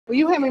Will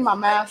you hand me my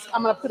mask?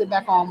 I'm going to put it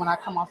back on when I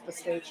come off the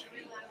stage.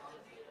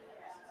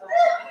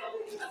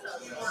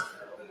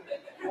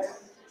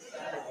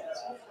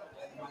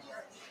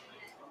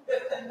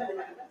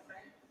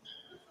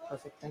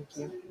 Perfect, thank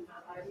you.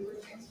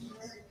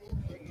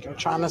 You're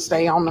trying to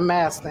stay on the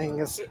mask thing.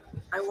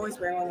 I always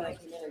wear one when I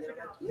come in, and they're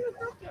like,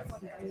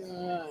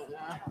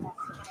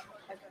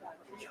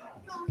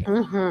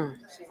 Mm-hmm.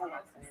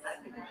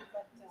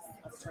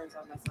 turns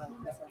on my son.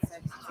 This one's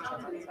 6. She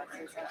turns on his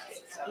vaccine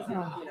 6. So,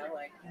 you know,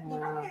 like,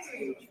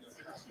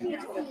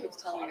 it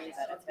keeps telling me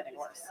that it's getting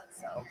worse.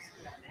 So,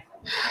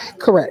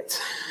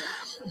 correct.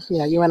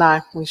 Yeah, you and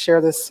I, we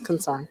share this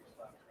concern.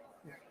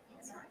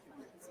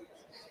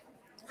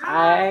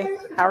 Hi,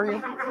 how are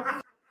you?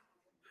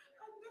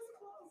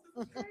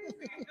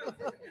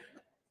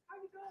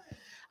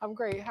 I'm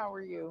great. How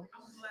are you?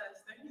 I'm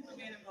blessed. Thank you for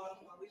being in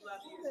Baltimore. We love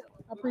you.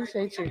 I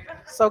appreciate you.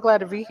 So glad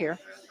to be here.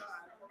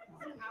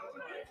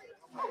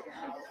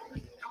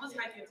 I was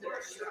hiking today,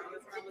 so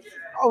that's why I was there.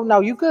 Oh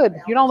no, you good.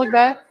 You don't look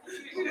bad.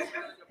 You look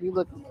you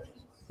look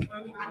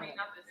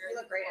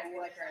great, and we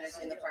like your energy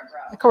in the front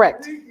row.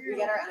 correct. We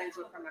get our energy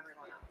from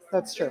everyone else.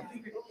 That's true.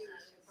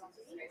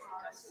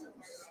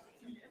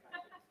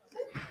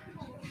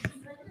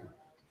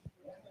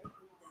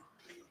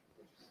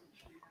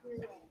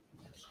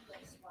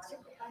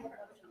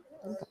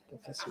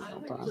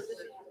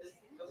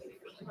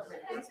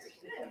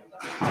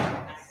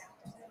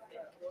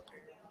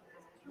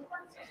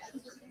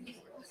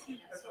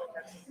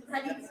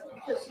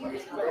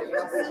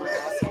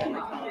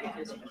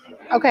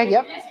 Okay,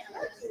 yep.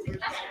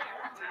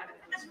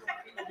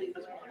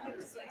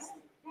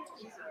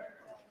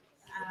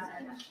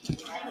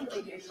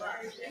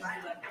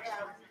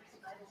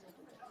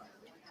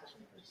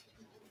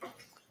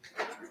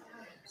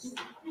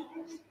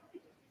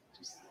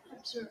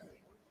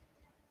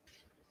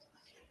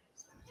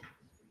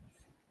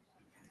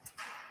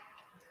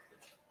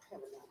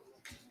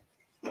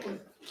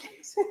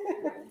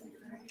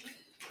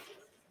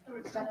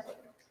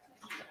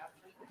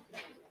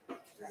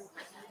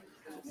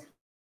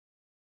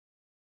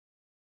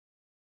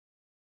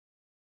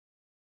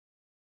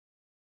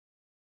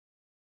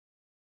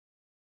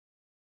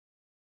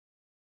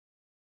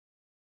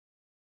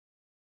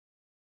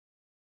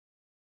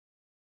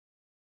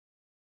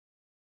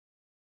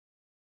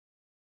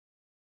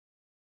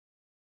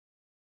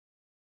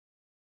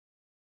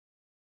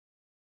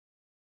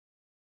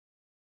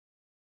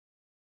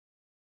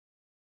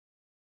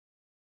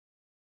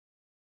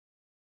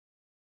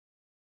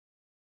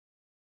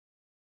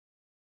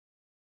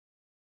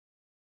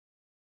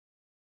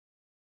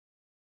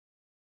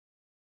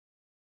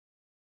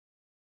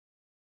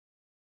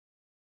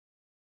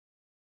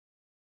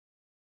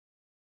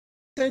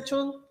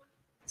 Central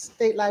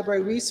State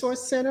Library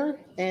Resource Center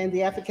and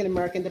the African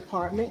American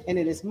Department, and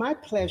it is my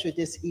pleasure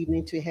this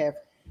evening to have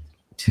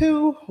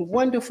two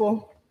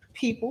wonderful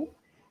people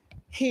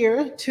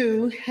here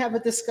to have a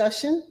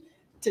discussion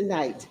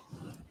tonight.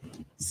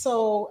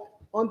 So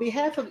on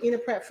behalf of Ena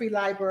Pratt Free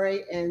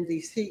Library and the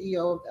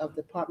CEO of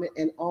the department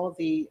and all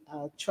the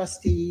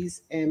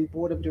trustees and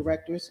board of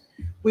directors,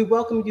 we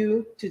welcome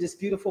you to this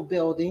beautiful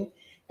building.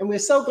 And we're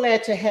so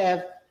glad to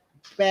have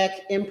back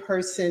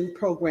in-person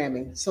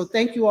programming. So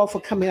thank you all for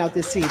coming out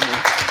this evening.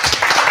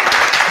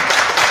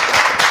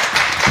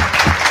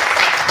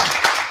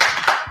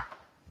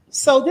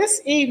 So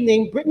this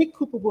evening, Brittney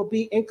Cooper will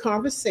be in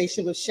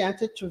conversation with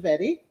Shanta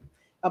Trivedi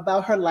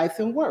about her life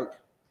and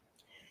work.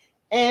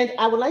 And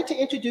I would like to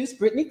introduce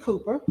Brittney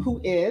Cooper,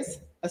 who is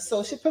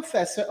Associate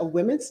Professor of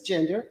Women's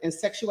Gender and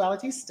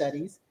Sexuality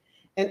Studies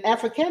and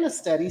Africana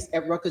Studies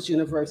at Rutgers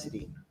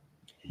University.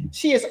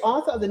 She is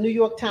author of the New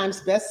York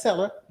Times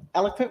bestseller,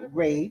 Eloquent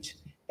Rage,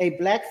 A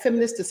Black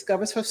Feminist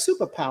Discovers Her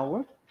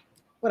Superpower.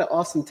 What an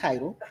awesome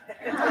title.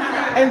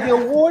 And the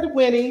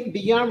award-winning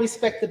Beyond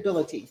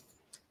Respectability,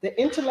 The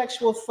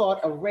Intellectual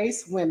Thought of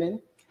Race,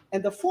 Women,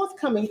 and the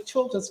forthcoming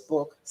children's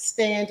book,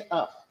 Stand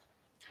Up,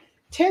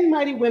 10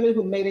 Mighty Women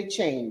Who Made a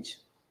Change.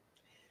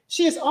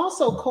 She is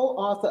also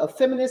co-author of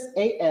Feminist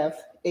AF,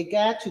 A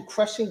Guide to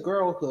Crushing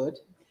Girlhood,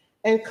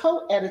 and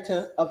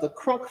co-editor of the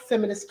Crunk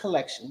Feminist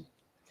Collection,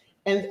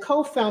 and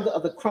co-founder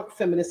of the Crunk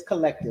Feminist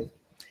Collective.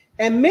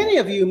 And many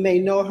of you may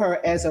know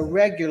her as a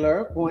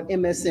regular on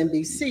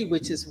MSNBC,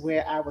 which is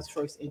where I was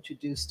first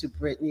introduced to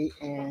Brittney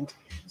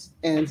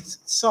and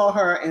saw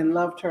her and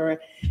loved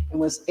her and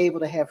was able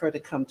to have her to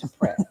come to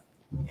Pratt.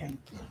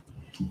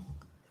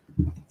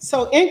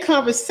 So in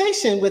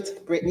conversation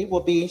with Brittney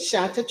will be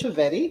Shanta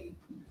Trivedi,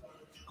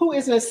 who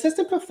is an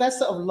assistant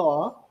professor of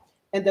law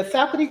and the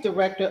faculty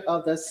director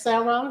of the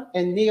Sarah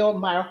and Neil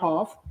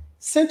Meyerhoff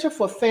Center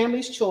for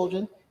Families,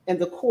 Children, and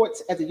the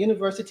Courts at the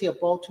University of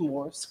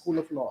Baltimore School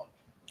of Law,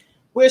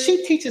 where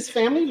she teaches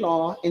family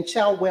law and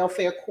child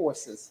welfare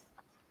courses.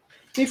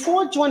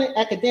 Before joining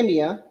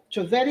academia,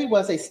 Trivedi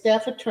was a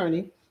staff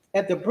attorney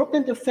at the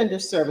Brooklyn Defender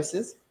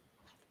Services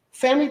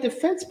family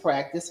defense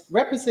practice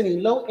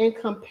representing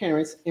low-income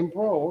parents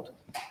embroiled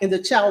in the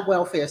child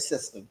welfare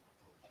system.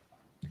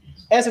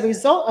 As a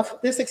result of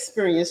this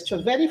experience,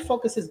 Trivedi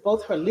focuses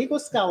both her legal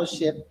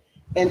scholarship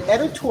and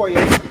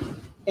editorial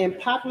and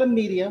popular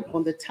media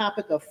on the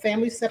topic of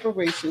family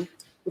separation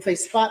with a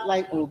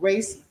spotlight on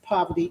race,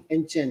 poverty,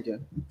 and gender.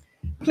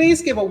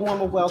 Please give a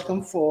warmer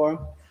welcome for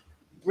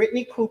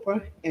Brittney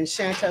Cooper and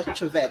Shanta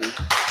Trivedi.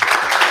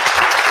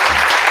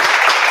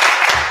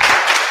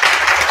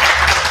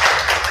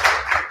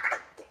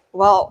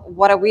 Well,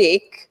 what a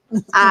week.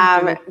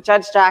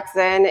 Judge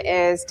Jackson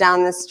is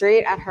down the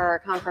street at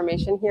her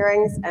confirmation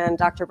hearings, and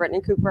Dr.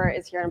 Brittney Cooper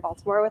is here in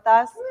Baltimore with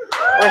us.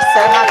 We're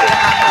so happy to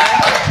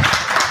have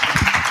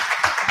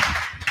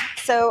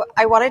her. So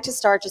I wanted to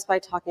start just by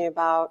talking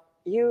about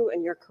you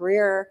and your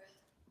career.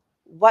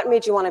 What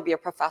made you want to be a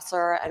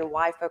professor, and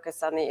why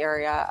focus on the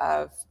area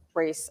of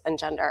race and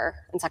gender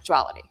and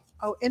sexuality?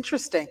 Oh,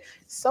 interesting.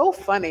 So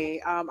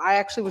funny. I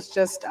actually was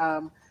just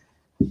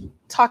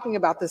talking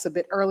about this a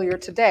bit earlier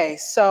today.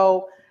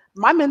 So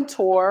my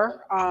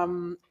mentor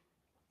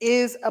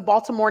is a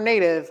Baltimore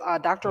native,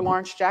 Dr.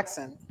 Lawrence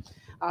Jackson,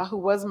 who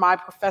was my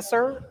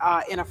professor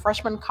in a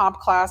freshman comp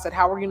class at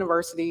Howard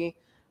University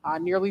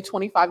nearly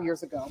 25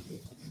 years ago.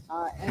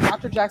 And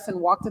Dr. Jackson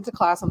walked into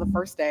class on the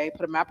first day,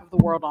 put a map of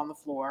the world on the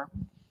floor.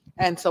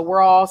 And so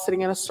we're all sitting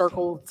in a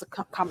circle. It's a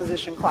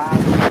composition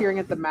class. Peering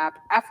at the map,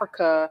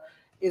 Africa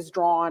is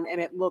drawn,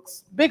 and it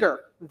looks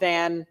bigger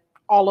than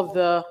all of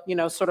the,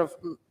 sort of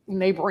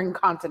neighboring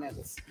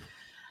continents.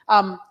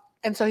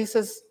 And so he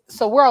says,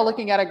 so we're all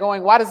looking at it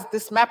going, why does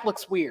this map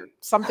looks weird?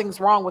 Something's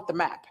wrong with the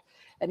map.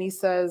 And he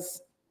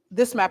says,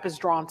 this map is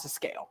drawn to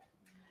scale.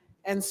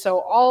 And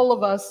so all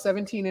of us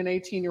 17 and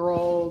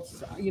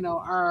 18-year-olds,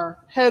 our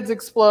heads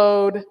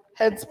explode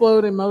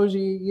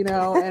emoji,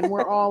 and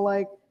we're all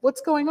like,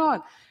 what's going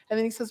on? And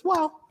then he says,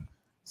 well,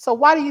 so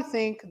why do you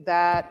think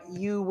that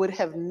you would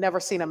have never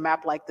seen a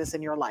map like this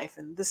in your life?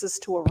 And this is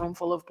to a room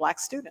full of Black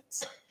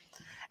students.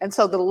 And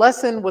so the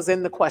lesson was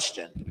in the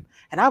question.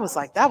 And I was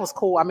like, that was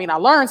cool. I mean, I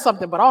learned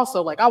something, but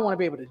also like, I want to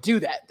be able to do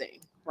that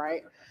thing,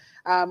 right?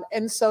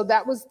 And so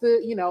that was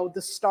the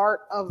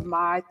start of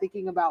my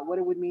thinking about what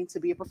it would mean to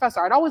be a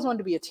professor. I'd always wanted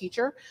to be a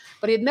teacher,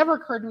 but it never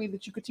occurred to me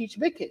that you could teach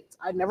big kids.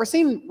 I'd never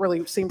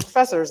really seen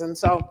professors. And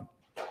so,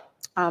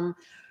 Dr.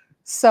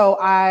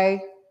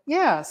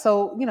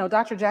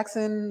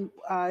 Jackson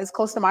is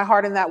close to my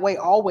heart in that way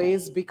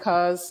always,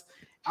 because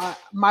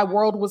my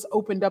world was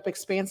opened up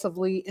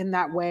expansively in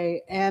that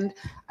way. And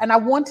I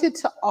wanted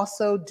to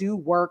also do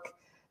work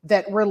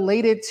that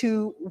related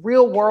to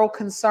real world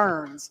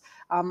concerns.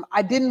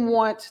 I didn't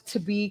want to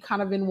be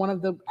kind of in one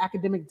of the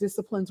academic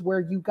disciplines where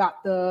you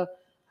got to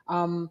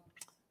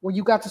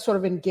sort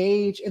of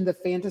engage in the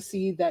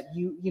fantasy that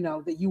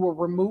that you were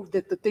removed,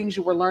 that the things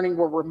you were learning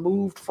were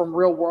removed from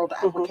real world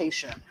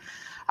application.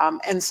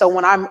 And so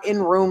when I'm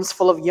in rooms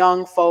full of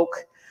young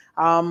folk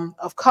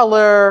of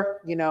color,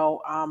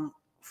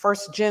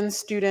 first gen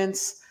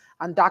students,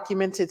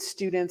 undocumented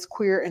students,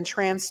 queer and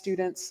trans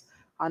students,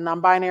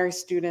 non-binary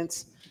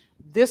students,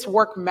 this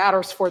work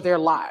matters for their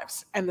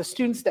lives. And the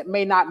students that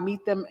may not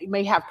meet them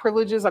may have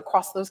privileges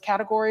across those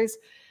categories.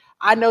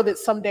 I know that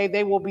someday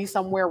they will be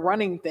somewhere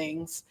running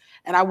things,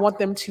 and I want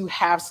them to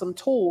have some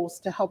tools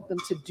to help them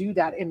to do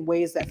that in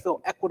ways that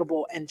feel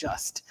equitable and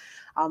just.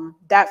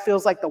 That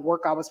feels like the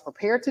work I was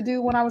prepared to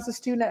do when I was a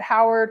student at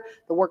Howard,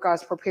 the work I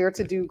was prepared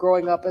to do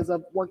growing up as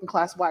a working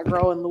class Black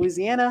girl in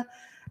Louisiana.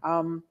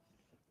 And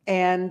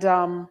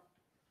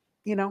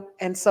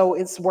so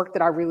it's work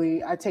that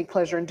I take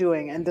pleasure in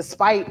doing. And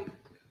despite,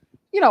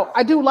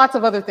 I do lots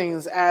of other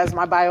things, as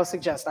my bio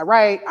suggests. I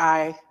write,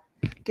 I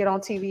get on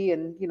TV,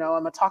 and,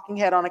 I'm a talking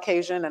head on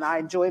occasion, and I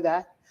enjoy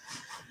that.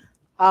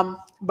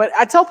 But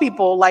I tell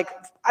people,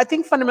 I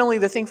think fundamentally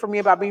the thing for me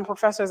about being a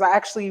professor is I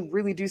actually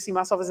really do see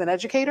myself as an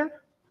educator.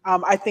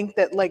 I think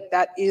that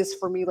that is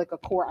for me a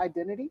core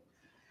identity.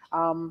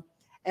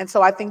 And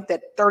so I think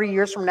that 30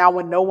 years from now,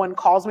 when no one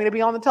calls me to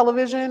be on the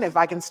television, if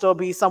I can still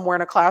be somewhere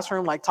in a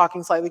classroom,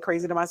 talking slightly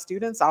crazy to my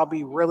students, I'll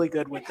be really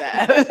good with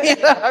that. You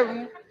know what I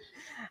mean?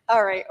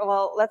 All right,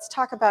 well, let's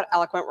talk about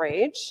Eloquent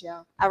Rage.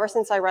 Yeah. Ever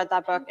since I read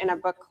that book in a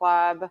book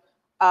club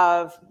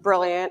of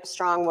brilliant,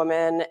 strong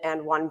women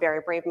and one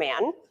very brave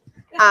man,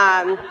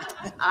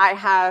 I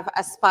have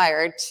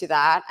aspired to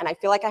that, and I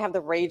feel like I have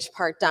the rage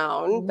part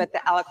down, but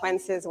the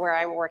eloquence is where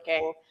I'm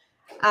working.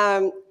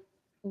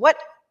 What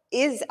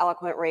is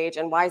Eloquent Rage,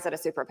 and why is it a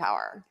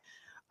superpower?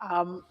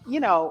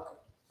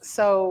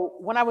 So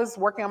when I was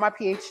working on my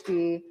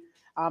PhD,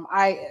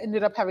 I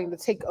ended up having to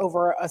take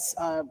over a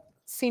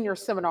senior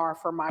seminar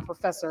for my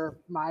professor,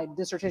 my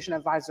dissertation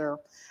advisor,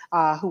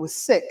 who was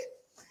sick.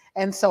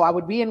 And so I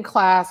would be in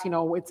class,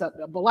 it's a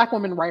Black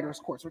women writers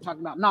course. We're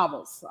talking about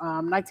novels,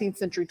 19th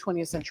century,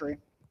 20th century.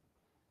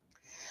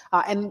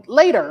 And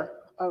later,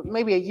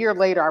 maybe a year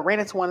later, I ran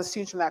into one of the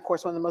students from that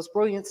course, one of the most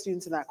brilliant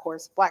students in that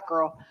course, Black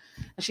girl.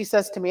 And she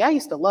says to me, I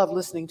used to love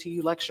listening to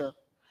you lecture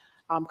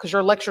because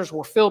your lectures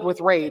were filled with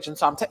rage. And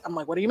so I'm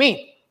like, what do you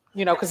mean?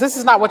 You know, because this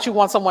is not what you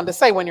want someone to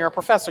say when you're a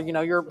professor. You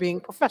know, you're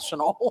being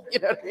professional, you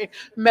know what I mean?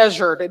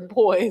 Measured and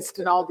poised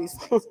and all these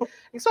things.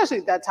 Especially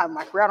at that time in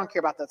my career. I don't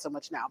care about that so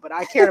much now, but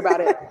I cared about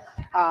it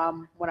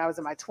when I was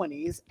in my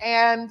 20s.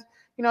 And,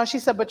 you know, she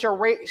said, but your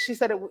rage, she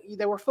said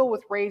they were filled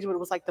with rage, but it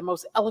was like the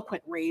most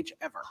eloquent rage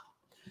ever.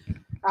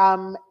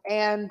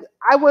 And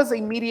I was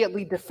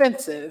immediately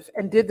defensive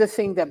and did the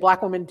thing that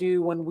Black women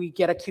do when we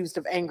get accused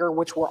of anger,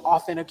 which we're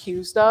often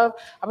accused of.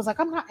 I was like,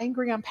 I'm not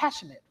angry, I'm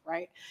passionate,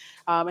 right?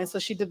 And so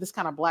she did this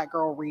kind of Black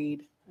girl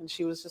read, and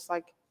she was just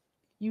like,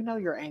 you know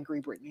you're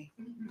angry, Brittney.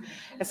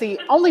 And see,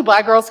 only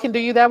Black girls can do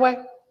you that way.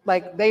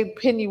 Like they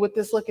pin you with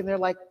this look and they're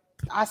like,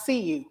 I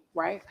see you,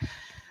 right?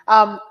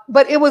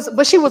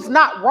 But she was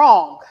not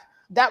wrong.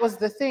 That was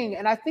the thing.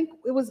 And I think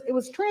it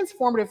was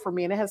transformative for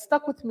me, and it has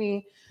stuck with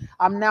me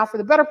now for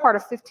the better part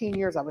of 15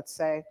 years, I would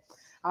say,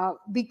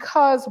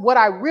 because what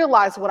I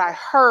realized, what I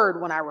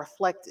heard when I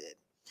reflected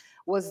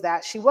was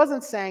that she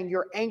wasn't saying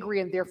you're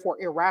angry and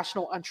therefore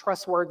irrational,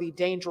 untrustworthy,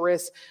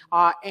 dangerous,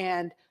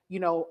 and, you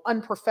know,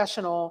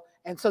 unprofessional,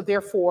 and so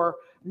therefore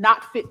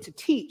not fit to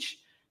teach.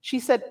 She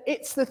said,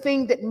 it's the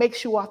thing that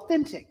makes you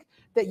authentic,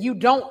 that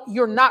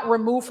you're not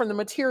removed from the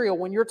material.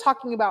 When you're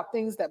talking about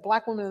things that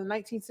Black women in the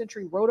 19th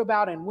century wrote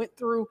about and went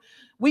through,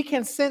 we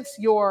can sense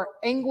your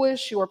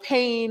anguish, your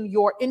pain,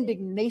 your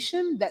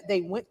indignation that they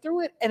went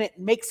through it, and it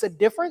makes a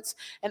difference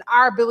in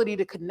our ability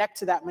to connect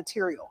to that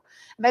material.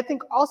 And I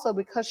think also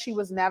because she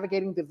was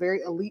navigating the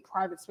very elite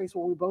private space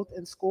where we both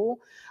in school,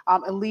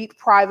 elite,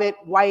 private,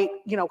 white,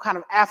 you know, kind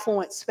of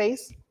affluent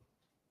space,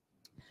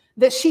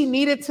 that she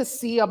needed to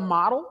see a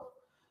model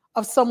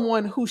of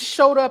someone who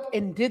showed up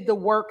and did the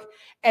work,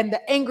 and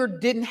the anger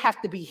didn't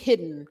have to be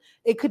hidden.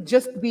 It could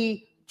just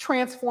be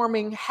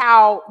transforming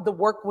how the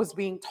work was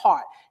being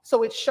taught.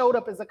 So it showed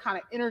up as a kind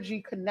of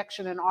energy,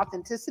 connection, and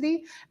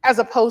authenticity, as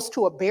opposed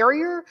to a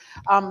barrier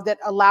that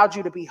allowed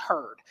you to be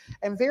heard.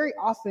 And very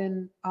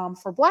often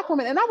for Black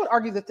women, and I would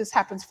argue that this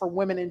happens for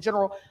women in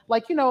general,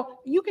 like, you know,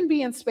 you can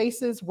be in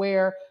spaces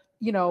where,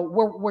 you know,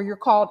 where you're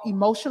called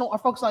emotional, or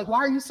folks are like, why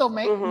are you so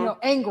you know,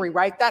 angry,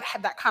 right? That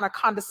had that kind of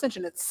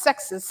condescension. It's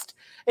sexist,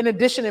 in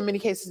addition, in many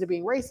cases, to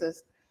being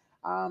racist.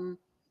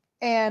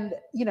 And,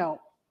 you know,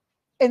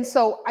 and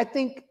so I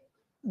think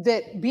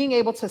that being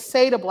able to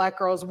say to Black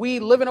girls, we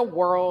live in a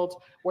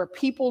world where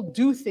people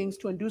do things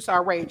to induce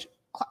our rage.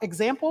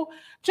 Example,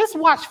 just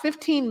watch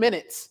 15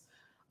 minutes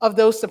of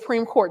those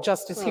Supreme Court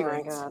justice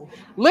hearings.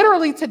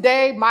 Literally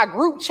today, my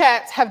group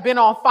chats have been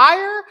on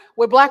fire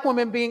with Black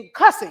women being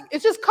cussing.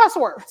 It's just cuss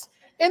words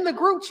in the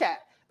group chat,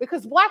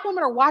 because Black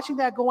women are watching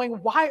that going,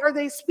 why are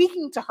they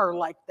speaking to her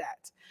like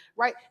that?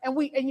 Right. And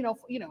you know,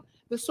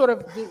 the sort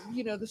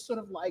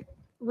of like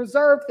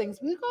reserved things.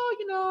 We go,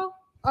 you know,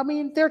 I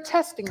mean, they're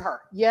testing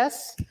her.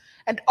 Yes.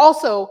 And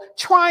also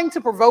trying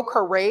to provoke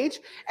her rage,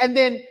 and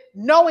then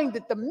knowing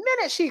that the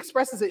minute she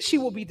expresses it, she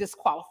will be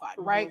disqualified,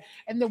 right?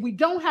 And that we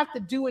don't have to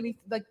do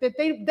anything, like that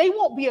they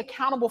won't be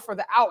accountable for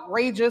the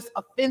outrageous,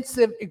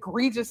 offensive,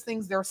 egregious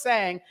things they're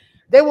saying.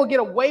 They will get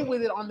away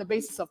with it on the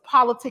basis of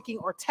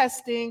politicking or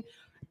testing.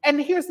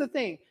 And here's the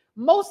thing,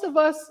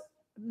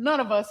 none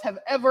of us have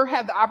ever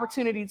had the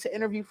opportunity to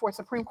interview for a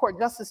Supreme Court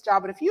justice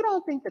job. But if you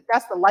don't think that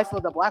that's the life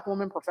of the Black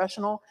woman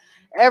professional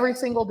every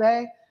single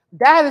day,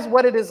 that is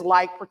what it is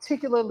like,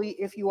 particularly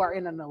if you are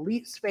in an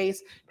elite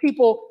space,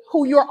 people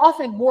who you're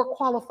often more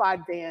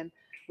qualified than,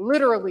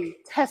 literally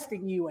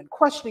testing you and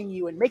questioning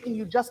you and making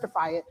you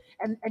justify it.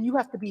 And you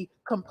have to be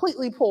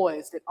completely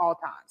poised at all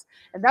times.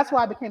 And that's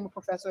why I became a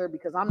professor,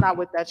 because I'm not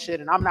with that shit,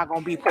 and I'm not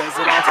going to be poised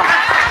at all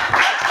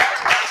times.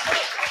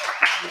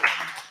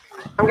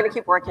 I'm going to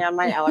keep working on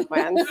my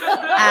eloquence.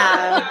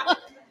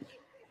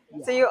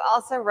 So you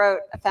also wrote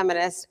A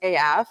Feminist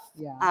AF,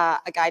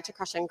 A Guide to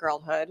Crushing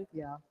Girlhood,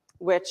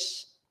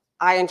 which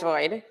I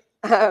enjoyed.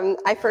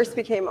 I first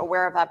became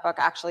aware of that book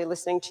actually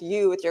listening to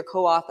you with your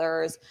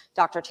co-authors,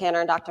 Dr.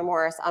 Tanner and Dr.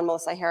 Morris, on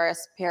Melissa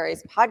Harris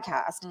Perry's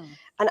podcast.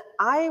 And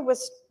I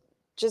was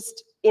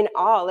just in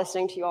awe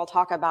listening to you all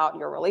talk about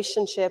your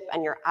relationship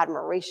and your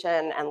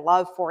admiration and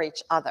love for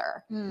each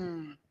other.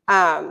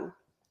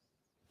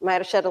 Might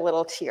have shed a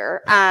little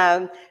tear.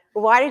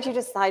 Why did you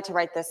decide to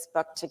write this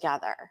book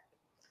together?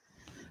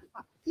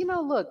 You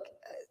know, look,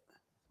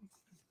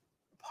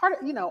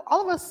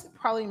 all of us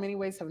probably in many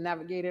ways have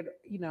navigated,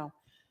 you know,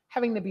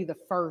 having to be the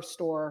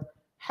first, or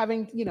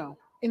having, you know,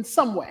 in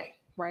some way,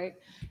 right?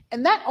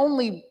 And that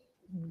only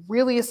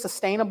really is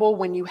sustainable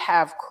when you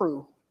have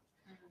crew.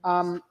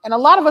 And a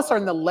lot of us are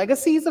in the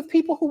legacies of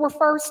people who were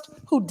first,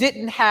 who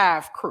didn't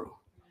have crew.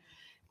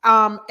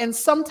 And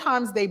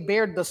sometimes they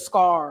bared the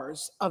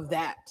scars of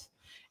that.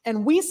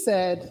 And we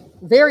said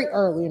very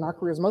early in our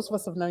careers, most of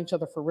us have known each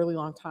other for a really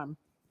long time.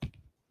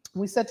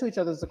 We said to each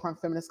other as the Crunk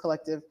Feminist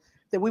Collective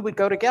that we would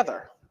go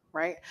together,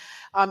 right?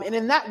 And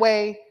in that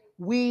way,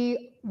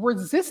 we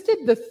resisted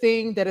the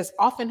thing that is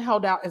often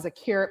held out as a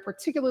carrot,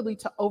 particularly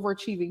to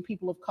overachieving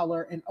people of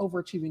color and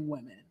overachieving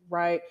women,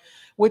 right?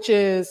 Which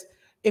is,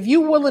 if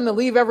you're willing to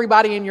leave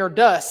everybody in your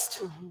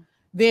dust,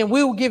 then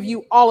we will give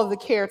you all of the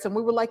carrots. And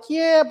we were like,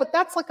 yeah, but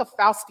that's like a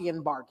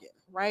Faustian bargain,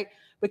 right?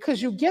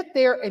 because you get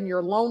there and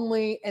you're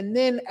lonely. And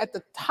then at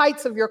the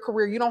heights of your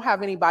career, you don't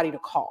have anybody to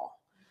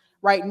call,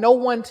 right? No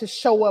one to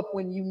show up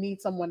when you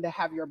need someone to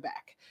have your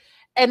back.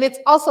 And it's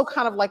also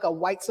kind of like a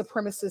white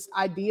supremacist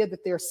idea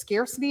that there's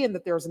scarcity and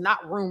that there's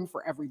not room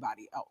for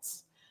everybody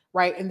else,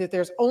 right? And that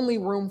there's only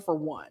room for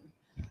one.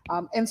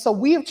 And so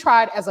we have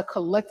tried as a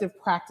collective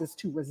practice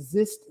to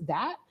resist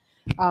that.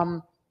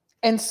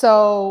 And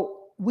so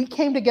we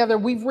came together,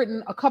 we've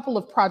written a couple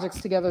of projects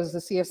together as the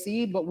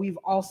CFC, but we've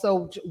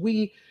also,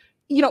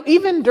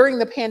 even during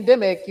the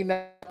pandemic,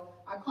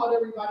 I called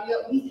everybody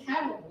up. We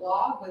had a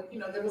blog, but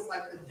there was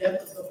like the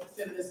depth of the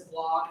feminist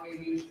blog.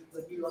 Maybe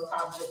the New York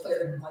Times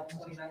declared in like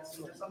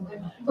 2019 or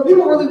something. But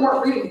people really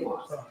weren't reading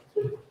blogs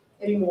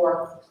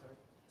anymore.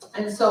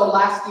 And so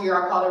last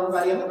year I called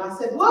everybody up and I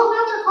said, well,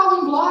 now they're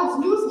calling blogs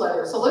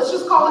newsletters. So let's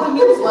just call it a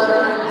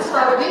newsletter and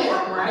start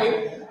again,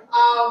 right?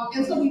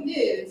 And so we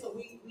did. And so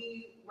we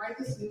write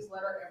this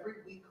newsletter every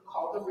week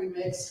called The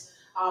Remix.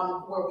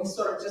 Where we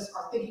sort of just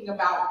are thinking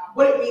about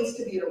what it means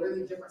to be in a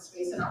really different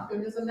space in our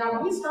feminism. Now,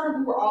 when we started,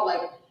 we were all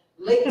like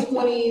late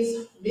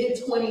 20s, mid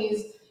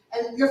 20s,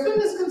 and your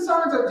feminist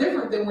concerns are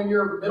different than when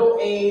you're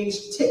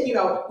middle-aged.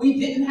 We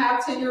didn't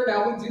have tenure,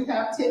 now we do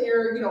have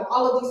tenure.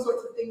 All of these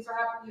sorts of things are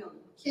happening.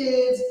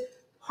 Kids,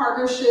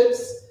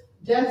 partnerships,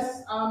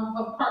 deaths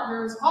of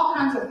partners, all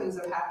kinds of things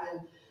have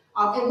happened.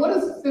 And what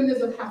does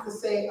feminism have to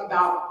say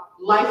about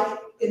life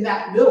in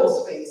that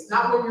middle space?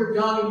 Not when you're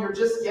young and you're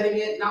just getting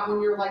it, not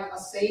when you're like a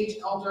sage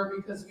elder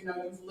because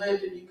you've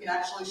lived and you can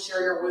actually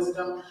share your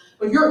wisdom,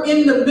 but you're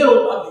in the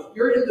middle of it.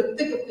 You're in the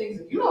thick of things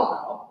that you don't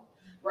know,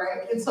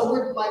 right? And so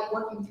we're like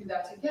working through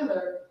that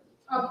together.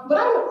 But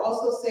I would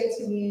also say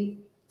to me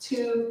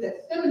too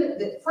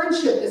that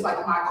friendship is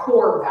like my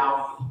core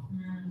value.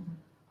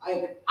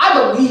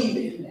 I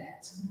believe in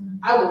that.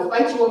 I will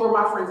fight you over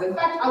my friends. In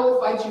fact, I will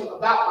fight you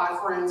about my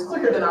friends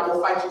quicker than I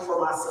will fight you for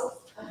myself.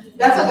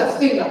 That's like a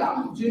thing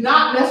about me. Do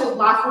not mess with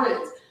my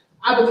friends.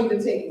 I believe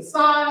in taking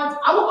sides.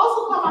 I will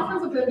also call my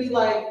friends up and be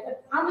like,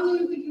 I really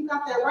didn't think you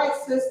got that right,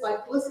 sis. Like,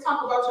 let's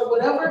talk about your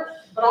whatever,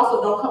 but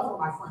also don't come for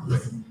my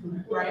friends,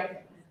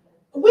 right?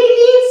 We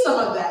need some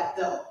of that,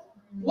 though.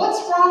 What's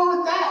wrong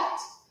with that,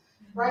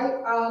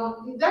 right?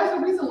 There's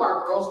a reason why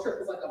our girls trip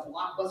was like a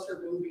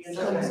blockbuster movie in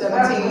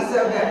 2017.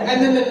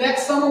 And then the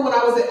next summer when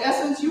I was at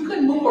Essence, you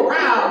couldn't move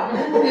around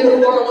in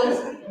New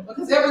Orleans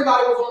because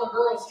everybody was on a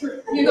girls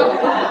trip,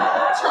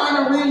 trying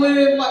to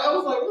relive. Like I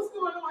was like, what's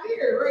going on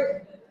here,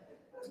 right?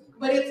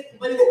 But it's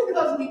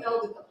because we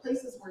know that the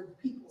places where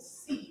people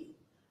see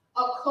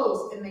up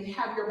close and they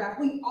have your back,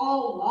 we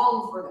all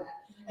long for that.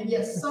 And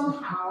yet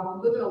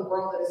somehow we live in a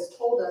world that has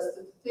told us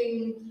the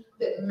thing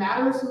that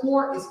matters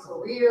more is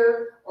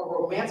career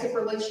or romantic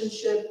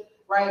relationship,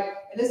 right?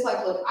 And it's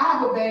like, look, I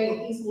have a bae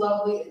and he's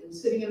lovely and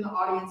sitting in the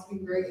audience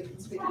being very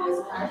inconspicuous.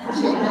 I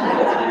appreciate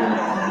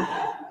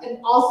that. And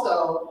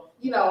also,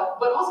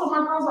 but also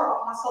my girls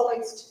are my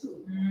soulmates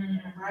too,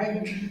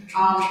 right?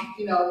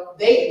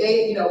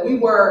 We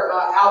were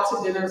out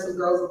to dinner, some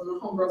girls,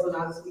 homegirls and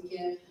I this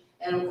weekend.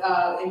 And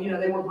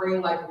they were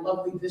bringing like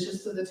lovely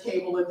dishes to the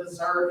table and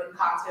dessert and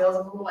cocktails,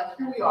 and we were like,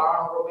 here we are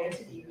on a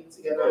romantic evening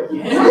together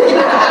again.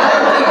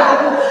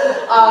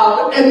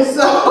 And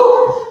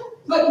so,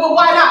 but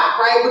why not,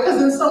 right?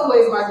 Because in some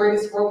ways, my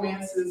greatest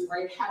romances,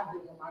 right, have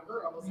been with my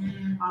girls,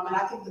 and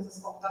I think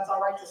that's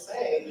all right to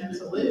say and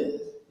to live,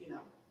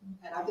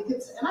 And I think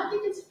it's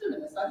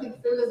feminist. I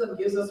think feminism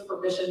gives us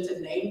permission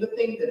to name the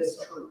thing that is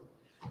true,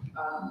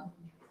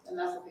 and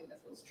that's the thing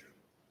that feels true.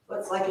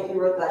 It's like if you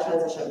wrote that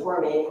transition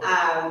for me.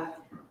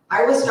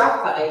 I was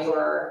struck by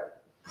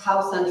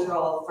how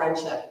central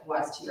friendship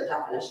was to your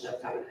definition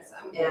of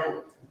feminism.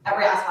 And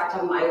every aspect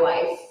of my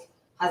life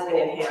has been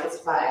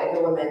enhanced by the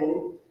women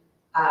who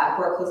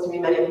are close to me,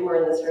 many of whom are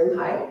in this room,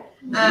 hi.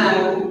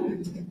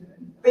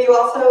 But you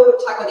also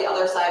talk about the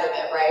other side of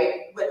it,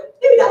 right? But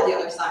maybe not the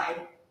other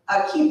side.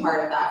 A key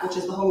part of that, which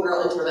is the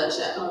homegirl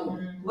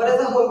intervention. What is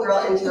a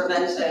homegirl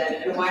intervention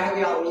and why do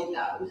we all need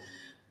them?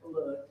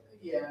 Look.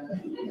 Yeah.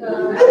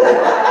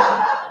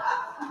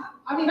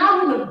 I mean,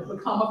 I wouldn't have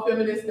become a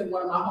feminist if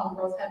one of my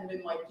homegirls hadn't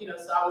been like,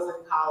 so I was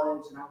in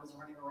college and I was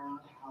running around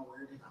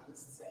Howard and I was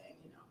saying,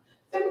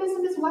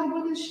 feminism is white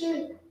women's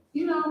shit.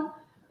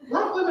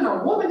 Black women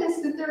are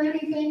womanists if they're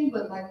anything,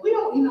 but like we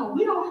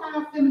don't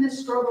have feminist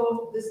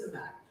struggle, this and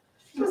that.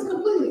 It was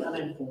completely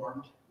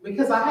uninformed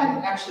because I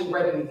hadn't actually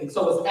read anything,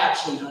 so it was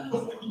actually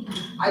uninformed.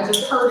 I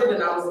just heard it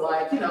and I was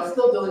like,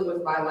 still dealing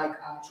with my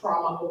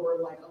trauma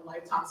over like a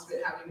lifetime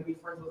spent having to be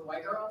friends with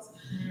white girls.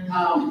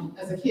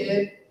 As a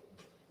kid,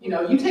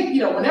 you take,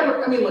 whenever,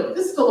 look,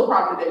 this is still a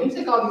problem today. You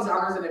take all these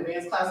honors and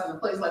advanced classes in a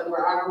place like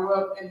where I grew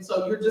up, and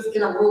so you're just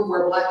in a room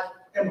where Black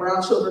and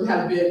brown children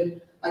have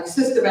been like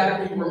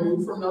systematically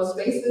removed from those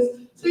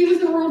spaces. So you're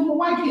just in a room with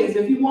white kids.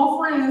 If you want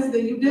friends,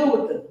 then you deal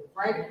with them,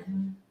 right?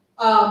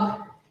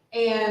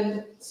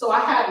 And so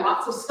I had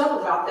lots of stuff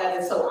about that.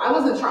 And so I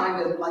wasn't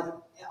trying to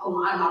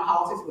align my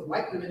politics with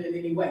white women in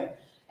any way.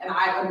 And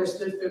I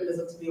understood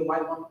feminism to be a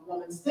white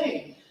woman's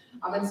thing.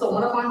 And so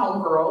one of my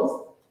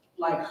homegirls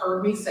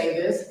heard me say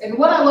this. And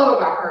what I love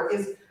about her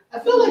is I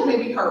feel like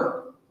maybe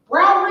her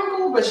brow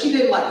wrinkled, but she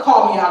didn't like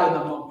call me out in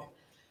the moment.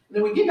 And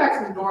then we get back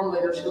to the dorm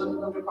later. She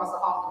looked across the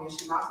hall from me.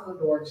 She knocks on the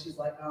door and she's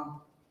like,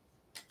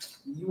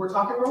 "You were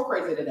talking real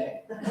crazy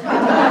today.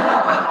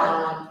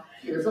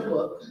 Here's a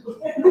book.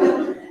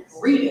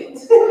 Read it.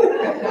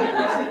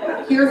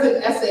 Here's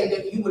an essay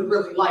that you would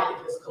really like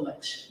in this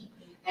collection.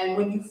 And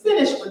when you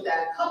finish with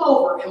that, come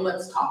over and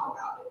let's talk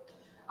about it."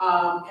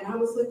 And I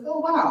was like, "Oh,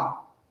 wow.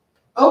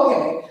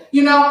 Okay."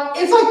 You know,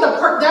 it's like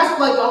that's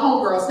like a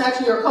homegirl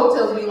snatching your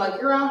coattails, being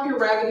like, "You're out here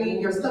raggedy,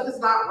 your stuff is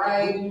not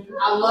right.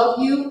 I love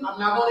you. I'm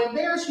not going to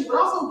embarrass you, but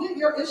also get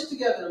your ish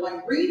together.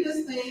 Like, read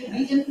this thing,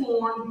 be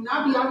informed. Do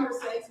not be out here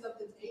saying stuff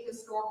that's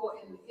ahistorical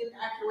and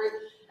inaccurate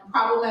and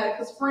problematic,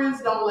 because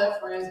friends don't let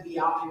friends be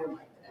out here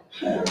like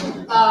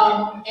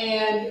that."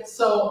 And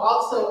so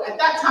also at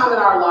that time in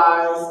our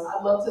lives,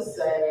 I'd love to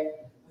say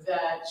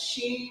that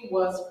she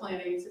was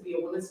planning to be a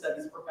women's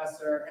studies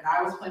professor and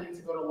I was planning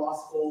to go to law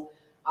school.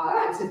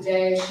 And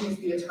today she's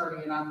the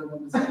attorney and I'm the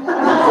women's studies.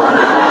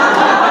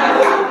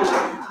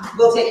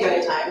 We'll take you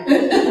anytime. At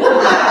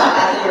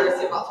the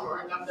University of Baltimore.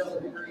 I'm double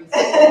degrees.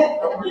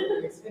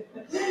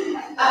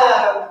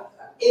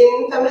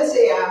 In Feminist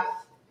AF,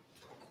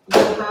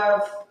 you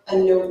have a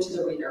note to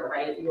the reader,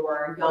 right?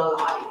 Your young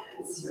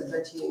audience, your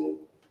 13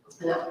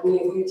 and up.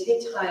 You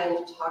take time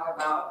to talk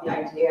about the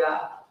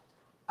idea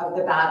of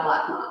the bad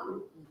Black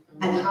mom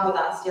and how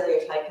that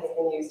stereotype has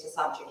been used to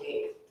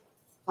subjugate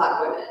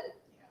Black women.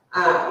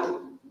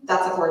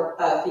 That's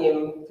a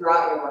theme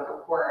throughout your work,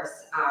 of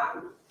course,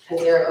 and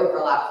zero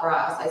overlap for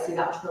us. I see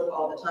that trope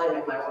all the time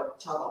in my work,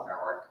 child welfare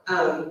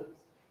work.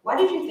 Why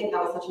did you think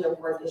that was such an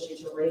important issue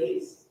to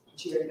raise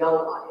to your young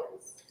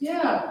audience?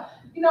 Yeah,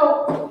 you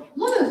know,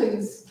 one of the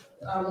things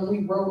when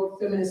we wrote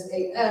Feminist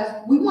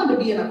AF, we wanted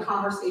to be in a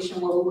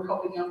conversation where we were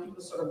helping young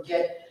people sort of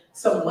get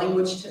some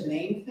language to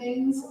name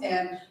things.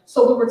 And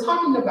so we were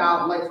talking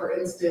about, like, for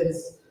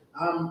instance,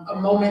 a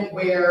moment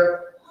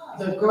where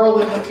the girl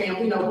in the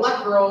family, you know,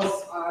 Black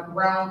girls,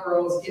 brown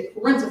girls get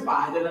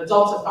parentified and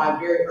adultified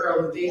very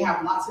early. They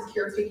have lots of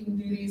caretaking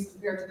duties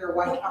compared to their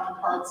white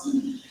counterparts.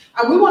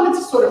 And we wanted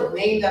to sort of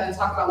name that and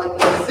talk about like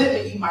the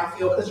resentment you might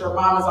feel because your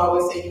mom is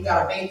always saying you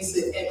gotta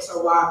babysit X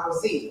or Y or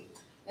Z.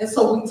 And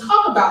so we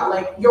talk about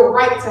like your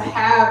right to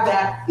have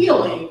that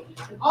feeling.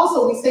 And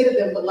also we say to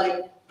them, but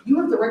like, you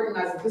have to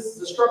recognize that this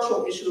is a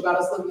structural issue about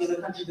us living in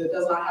a country that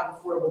does not have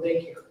affordable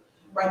daycare,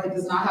 right? That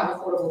does not have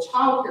affordable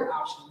childcare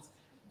options.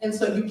 And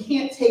so you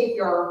can't take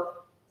your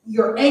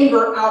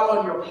anger out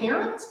on your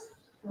parents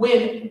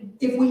when,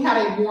 if we had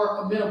a more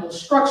amenable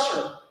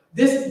structure,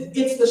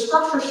 it's the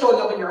structure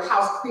showing up in your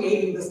house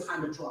creating this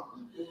kind of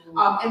drama.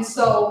 And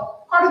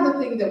so part of the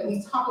thing that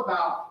we talk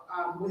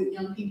about with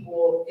young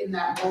people in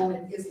that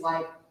moment is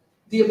like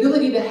the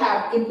ability to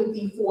have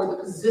empathy for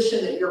the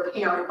position that your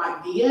parent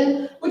might be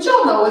in, which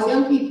y'all know as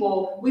young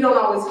people, we don't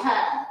always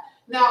have.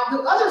 Now, the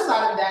other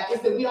side of that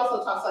is that we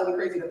also talk slightly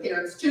crazy to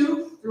parents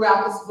too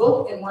throughout this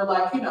book. And we're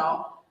like, you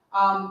know,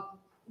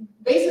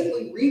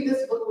 basically read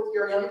this book with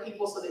your young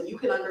people so that you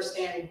can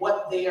understand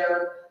what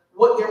their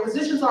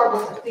positions are,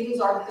 what the things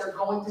are that they're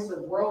going through,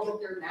 the world that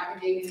they're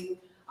navigating.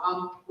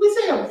 We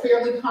say a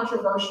fairly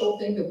controversial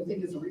thing that we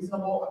think is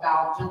reasonable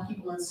about young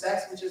people and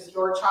sex, which is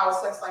your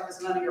child's sex life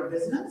is none of your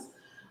business,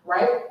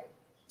 right?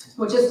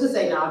 Which is to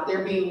say now, if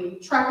they're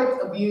being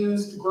trafficked,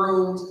 abused,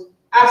 groomed,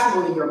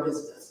 absolutely your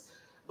business.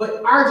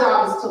 But our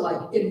job is to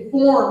like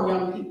inform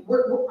young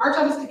people. Our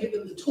job is to give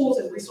them the tools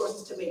and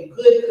resources to make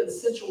good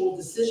consensual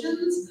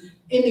decisions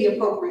in the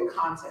appropriate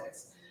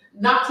context.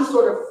 Not to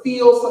sort of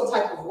feel some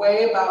type of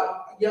way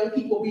about young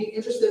people being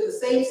interested in the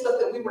same stuff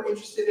that we were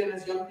interested in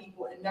as young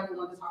people and never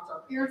wanted to talk to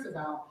our parents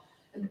about.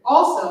 And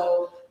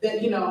also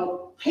that, you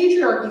know,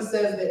 patriarchy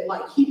says that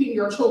like keeping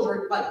your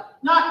children, like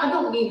I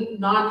don't mean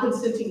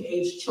non-consenting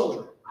age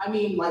children. I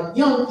mean like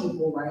young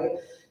people, right?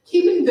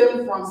 Keeping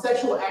them from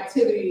sexual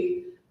activity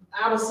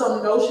out of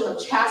some notion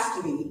of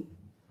chastity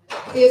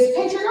is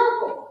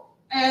patriarchal.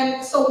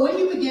 And so when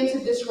you begin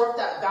to disrupt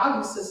that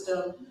value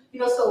system, you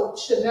know, so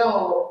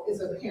Chanel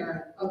is a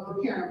parent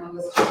among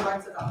us, she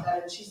writes about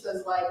that, and she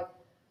says like,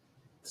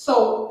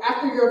 so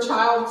after your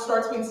child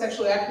starts being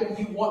sexually active,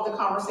 do you want the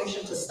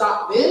conversation to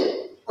stop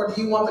then, or do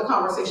you want the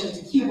conversation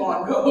to keep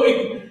on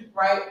going,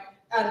 right?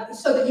 And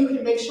so that you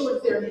can make sure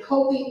that they're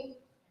healthy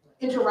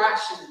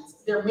interactions,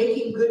 they're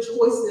making good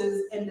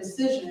choices and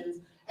decisions,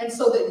 and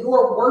so that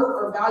your worth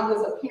or value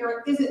as a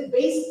parent isn't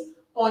based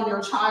on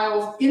your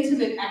child's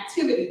intimate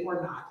activity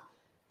or not.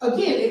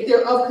 Again, if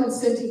they're of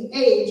consenting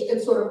age and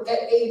sort of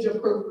at age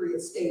appropriate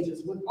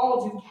stages with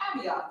all due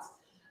caveats.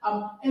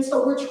 And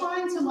so we're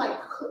trying to like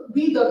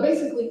be the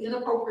basically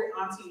inappropriate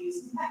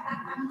aunties,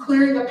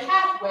 clearing the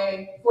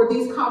pathway for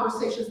these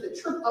conversations that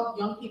trip up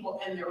young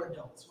people and their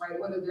adults, right?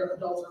 Whether they're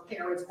adults or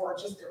parents or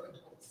just their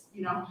adults,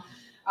 you know?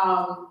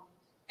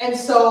 And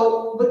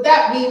so, but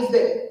that means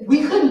that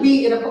we couldn't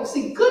be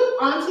see,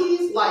 good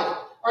aunties like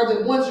are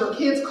the ones your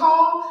kids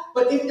call,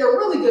 but if they're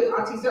really good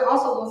aunties, they're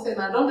also gonna say,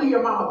 now don't do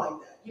your mama like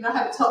that. You know, I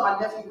had to tell my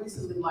nephew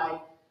recently,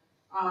 like,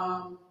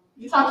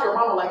 you talk to your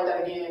mama like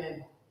that again,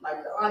 and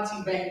like the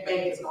auntie bank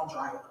is gonna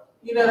dry up.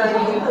 You know what I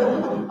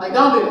mean? Like,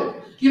 don't do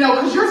it. You know,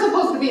 because you're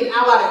supposed to be an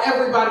ally to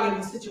everybody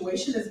in the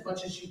situation as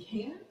much as you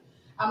can.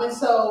 And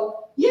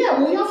so,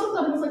 yeah, we also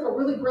thought it was like a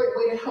really great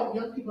way to help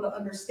young people to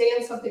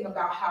understand something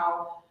about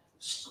how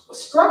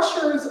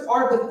structures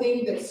are the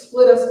thing that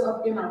split us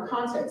up in our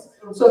context.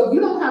 So if you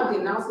don't have the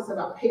analysis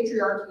about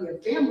patriarchy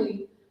and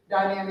family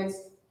dynamics,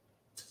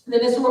 then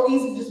it's real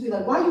easy to just be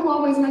like, why are you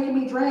always making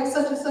me drag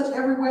such and such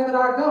everywhere that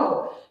I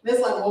go? And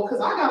it's like, well,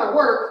 because I gotta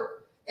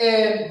work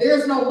and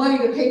there's no money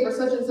to pay for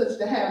such and such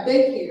to have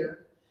daycare.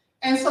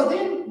 And so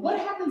then what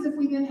happens if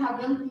we then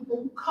have young people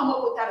who come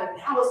up with that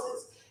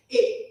analysis?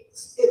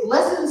 It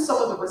lessens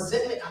some of the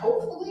resentment,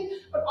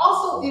 hopefully, but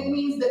also it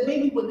means that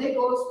maybe when they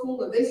go to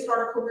school or they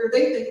start a career,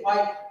 they think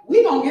like,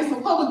 we gonna get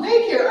some public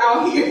daycare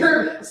out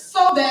here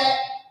so that,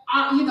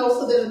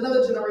 so that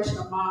another generation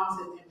of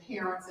moms and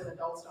parents and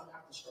adults don't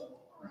have to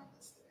struggle around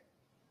this thing.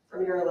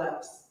 From your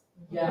lips.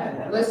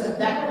 Yeah, listen,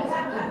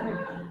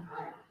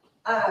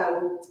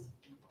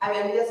 I'm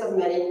envious of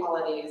many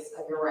qualities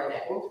of your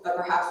writing, but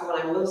perhaps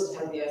what I'm most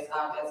envious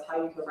of is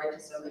how you can write to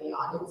so many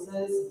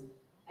audiences,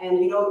 and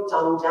you don't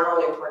dumb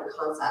down important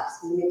concepts.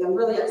 You make them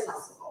really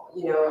accessible.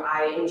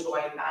 I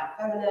enjoyed Bad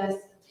Feminist,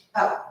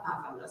 not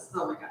Feminist,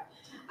 oh my God.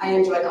 I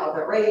enjoyed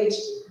Elephant Rage,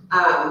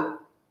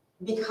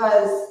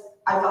 because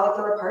I felt like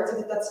there were parts of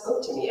it that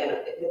spoke to me, and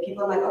the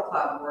people in my book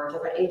club were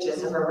different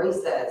ages, different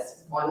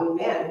races, one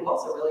man who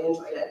also really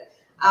enjoyed it.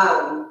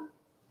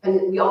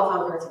 And we all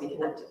found parts to be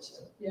connected to.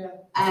 Yeah.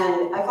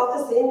 And I felt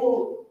the same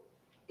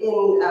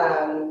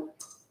in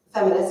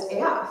Feminist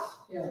AF.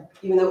 Yeah.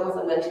 Even though it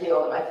wasn't meant to be,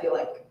 although I feel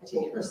like a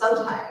teenager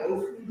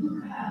sometimes.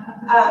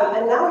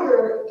 And now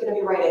you're going to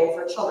be writing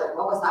for children.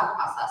 What was that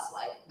process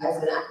like as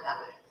an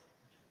academic?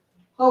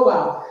 Oh,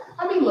 wow.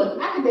 I mean,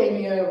 look,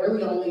 academia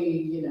really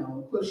only,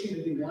 push you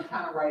to do one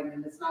kind of writing,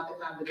 and it's not the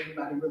kind that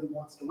anybody really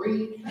wants to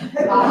read.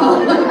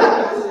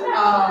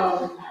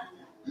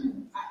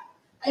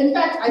 In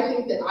fact, I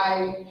think that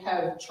I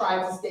have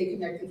tried to stay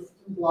connected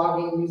through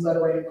blogging,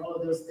 newsletter writing, all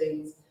of those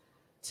things,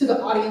 to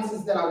the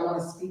audiences that I want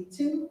to speak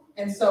to.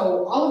 And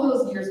so all of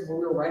those years when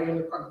we were writing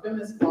the Crunk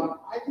Feminist blog,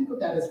 I think of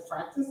that as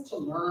practice to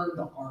learn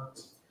the art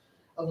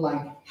of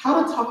like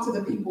how to talk to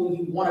the people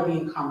you want to be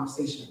in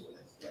conversation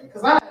with.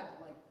 Because I had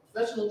like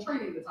professional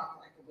training to talk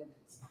to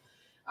academics.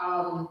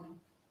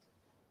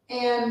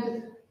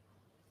 And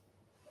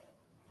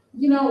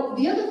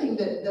the other thing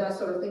that I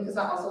sort of think, because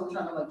I also am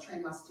trying to like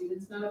train my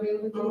students now to be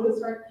able to do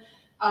this, right,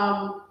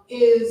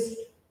 is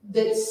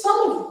that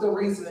some of the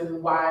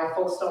reason why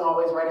folks don't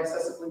always write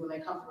accessibly when they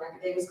come from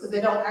academia is because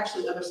they don't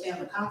actually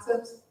understand the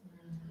concepts.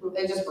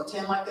 They just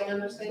pretend like they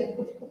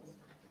understand.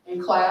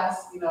 In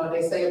class,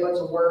 they say a bunch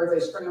of words, they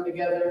string them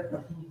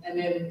together, and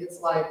then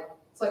it's like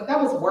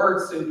that was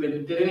word soup,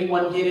 and did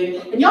anyone get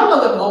it? And y'all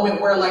know the moment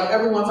where like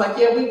everyone's like,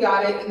 yeah, we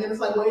got it, and then it's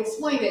like, well,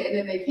 explain it, and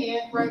then they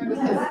can't, right? Because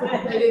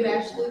they didn't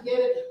actually get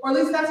it. Or at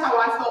least that's how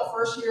I felt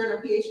first year in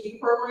a PhD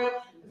program.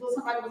 Until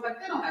somebody was like,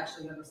 they don't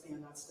actually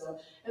understand that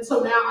stuff. And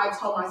so now I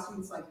tell my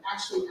students, like,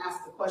 actually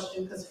ask the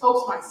question, because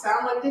folks might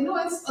sound like they know.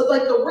 It's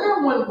like the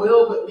rare one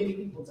will, but many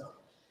people don't.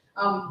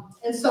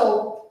 And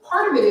so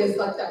part of it is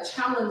like that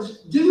challenge.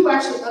 Do you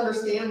actually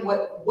understand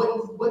what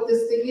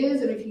this thing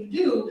is? And if you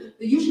do,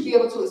 then you should be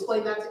able to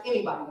explain that to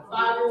anybody, a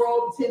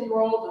 5-year-old, a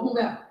 10-year-old, or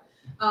whomever.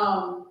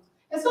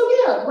 And so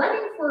yeah,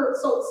 writing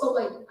so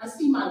like I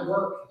see my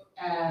work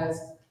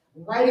as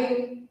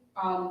writing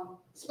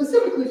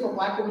specifically for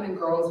Black women and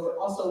girls, but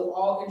also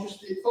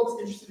folks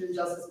interested in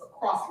justice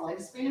across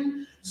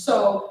lifespan.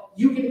 So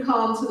you can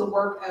come to the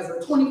work as a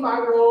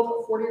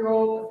 25-year-old, a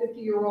 40-year-old, a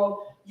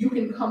 50-year-old. You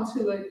can come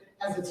to it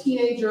as a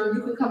teenager.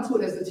 You can come to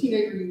it as the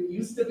teenager you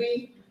used to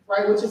be,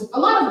 right? Which is a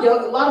lot of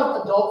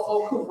adult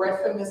folk who've read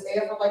Feminist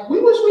AF are like, we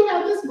wish we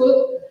had this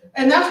book.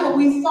 And that's what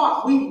we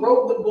thought. We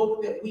wrote the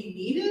book that we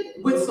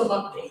needed with some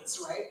updates,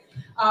 right?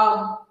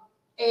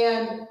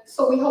 And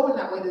so we hope in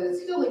that way that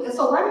it's healing. And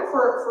so writing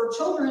for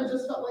children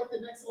just felt like the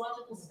next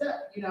logical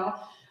step,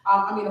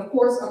 of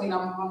course, I'm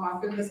on my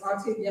feminist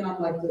auntie again.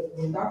 I'm like, the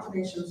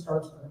indoctrination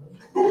starts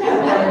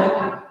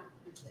early.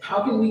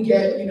 How can we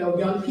get,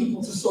 young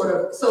people to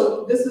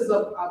so this is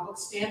a book,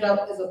 Stand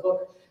Up is a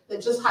book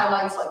that just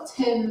highlights like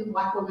 10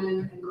 Black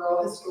women and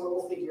girl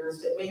historical figures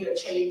that made a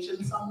change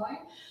in some way.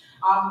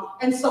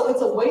 And so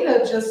it's a way to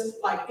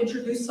just like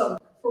introduce some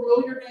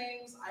familiar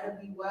names, Ida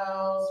B.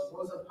 Wells,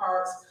 Rosa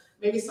Parks,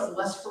 maybe some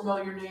less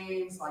familiar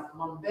names like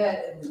Mum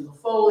Bet and Lula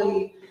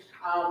Foley,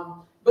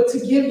 but to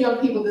give young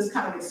people this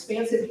kind of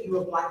expansive view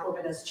of Black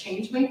women as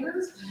change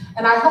makers.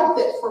 And I hope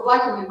that for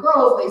Black women and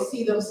girls, they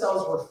see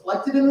themselves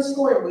reflected in the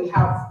story. And we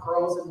have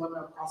girls and women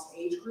across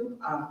age group,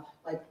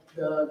 like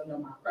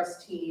my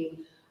press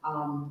team,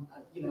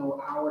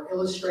 our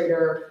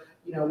illustrator,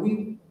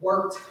 we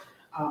worked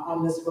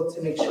on this book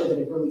to make sure that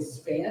it really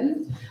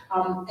spanned.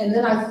 And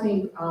then I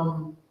think,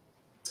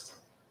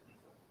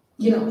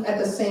 at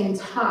the same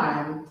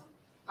time,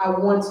 I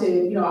want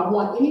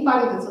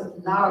anybody that's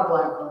not a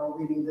Black girl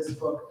reading this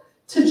book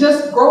to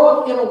just grow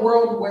up in a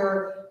world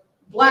where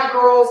Black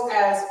girls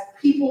as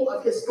people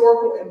of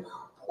historical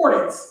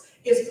importance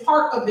is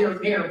part of their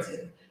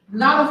narrative.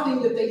 not a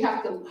thing that they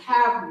have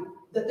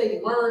that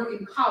they learn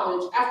in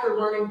college after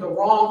learning the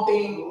wrong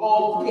thing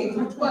all K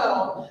through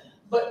 12,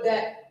 but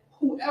that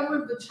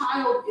whoever the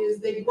child is,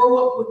 they grow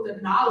up with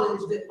the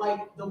knowledge that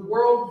like the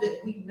world that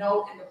we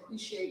know and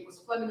appreciate was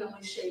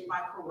fundamentally shaped by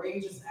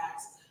courageous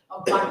acts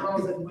of Black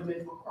girls and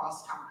women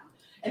across time.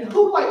 And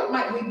who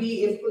might we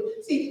be if,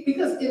 see,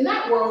 because in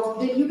that world,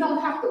 then we won't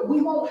have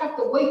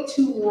to wait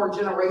 2 more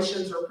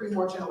generations or 3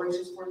 more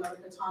generations for another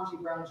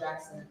Ketanji Brown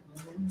Jackson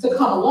to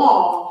come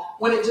along,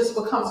 when it just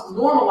becomes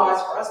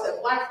normalized for us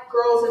that Black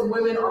girls and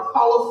women are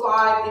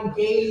qualified,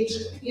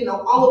 engaged,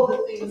 all of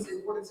the things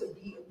in order to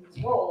be in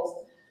these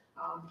roles.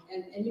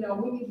 And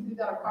we need to do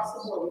that across the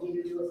board. We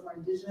need to do it for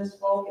Indigenous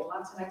folk and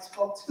Latinx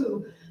folk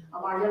too.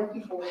 Our young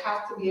people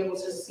have to be able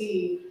to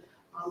see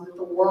that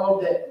the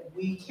world that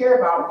we care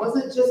about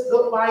wasn't just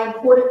built by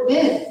important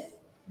men,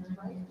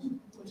 right?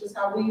 Which is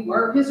how we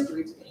learn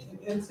history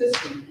and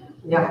history.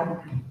 Yeah.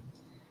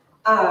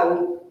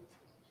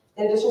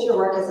 In addition to your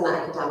work as an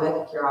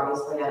academic, you're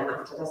obviously an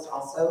activist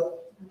also.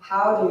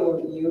 How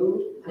do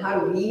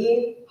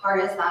we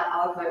harness that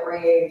eloquent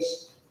rage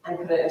and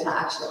put it into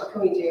action? What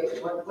can we do?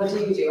 What do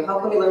you do? How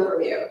can we learn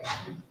from you?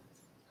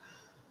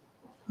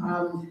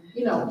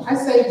 I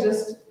say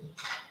just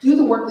do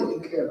the work that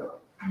you care about.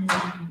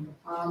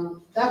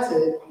 That's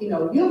it. You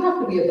don't have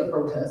to be at the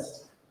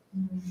protest.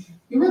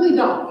 You really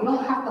don't. You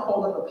don't have to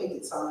hold up a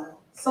picket sign.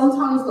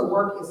 Sometimes the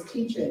work is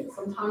teaching.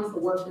 Sometimes the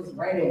work is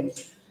writing.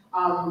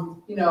 I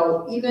did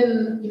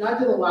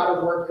a lot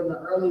of work in the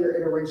earlier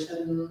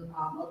iteration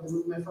of the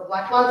movement for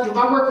Black Lives.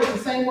 My work is the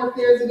same work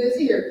there as it is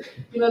here.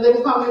 They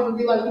would come in and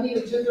be like, we need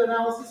a gender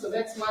analysis of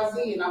X, Y,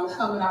 Z, and I would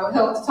come and I would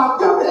help to talk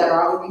about that,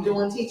 or I would be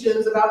doing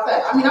teach-ins about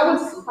that. I went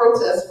to some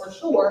protests for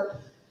sure,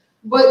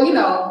 but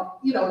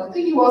the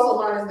thing you also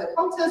learn is that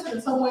protests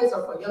in some ways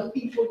are for young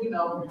people.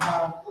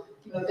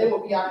 They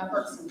will be out in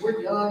person.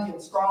 We're young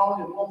and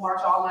strong, and we'll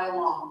march all night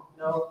long.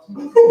 No,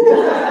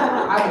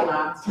 I will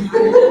not. I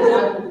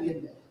will be in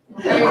there.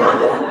 Okay?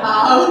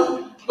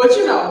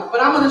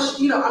 But I'm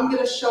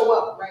gonna show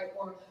up, right?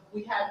 Or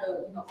we had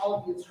all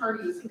of the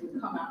attorneys who would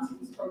come out to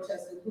these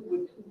protests and who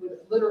would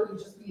literally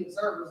just be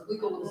observers,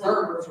 legal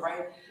observers,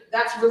 right?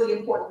 That's really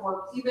important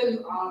work.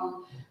 Even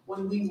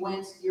when we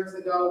went years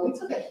ago, we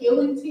took a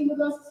healing team with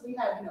us. We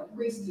had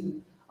priests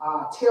and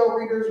tarot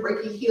readers,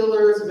 Reiki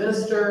healers,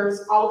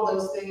 ministers, all of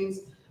those things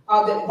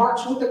that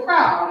marched with the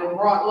crowd and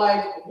brought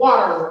like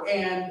water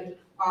and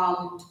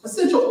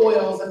essential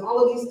oils and all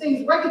of these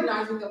things,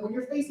 recognizing that when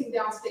you're facing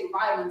downstate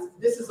violence,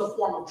 this is a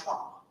form of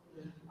trauma.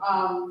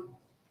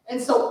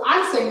 And so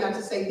I'm saying that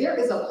to say there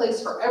is a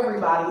place for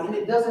everybody, and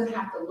it doesn't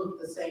have to look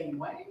the same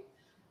way.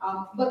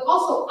 But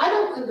also, I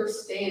don't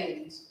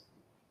understand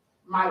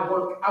my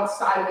work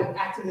outside of an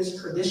activist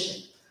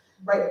tradition.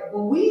 Right,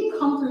 when we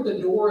come through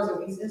the doors of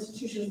these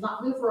institutions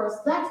not meant for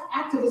us, that's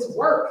activist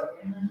work,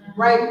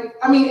 right?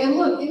 And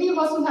look, any of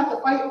us who have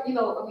to fight,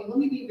 let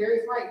me be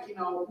very frank,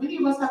 many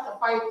of us have to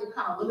fight the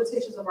kind of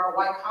limitations of our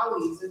white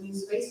colleagues in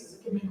these spaces.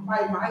 It can be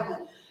quite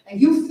violent, and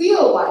you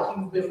feel like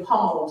you've been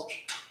pummeled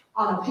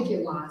on a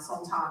picket line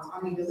sometimes.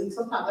 At least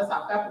sometimes that's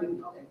how faculty,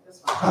 okay, that's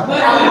fine.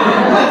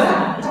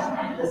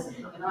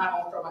 I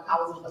won't throw my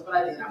colleagues on this, but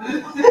I did. You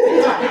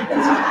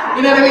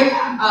know what I mean?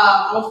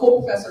 I'm a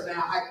full professor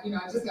now. I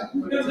just got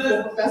promoted to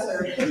full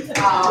professor. And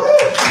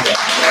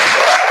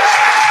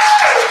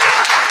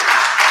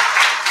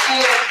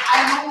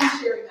I'm only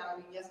sharing that.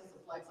 Yes, it's a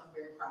flex. I'm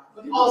very proud.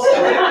 But also,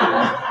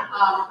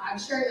 I'm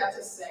sharing that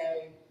to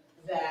say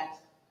that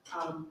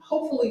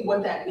hopefully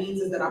what that means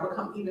is that I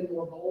become even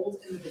more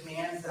bold in the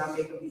demands that I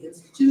make of the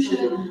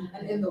institution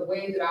and in the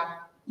way that I,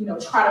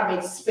 try to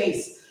make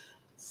space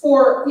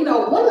for,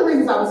 one of the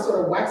reasons I was sort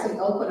of waxing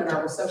eloquent in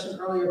our reception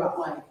earlier about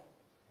like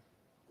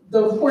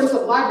the importance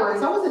of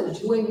libraries. I wasn't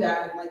doing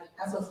that like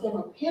as a form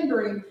of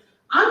pandering.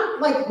 I'm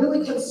like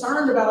really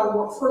concerned about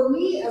for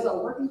me as a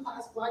working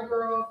class Black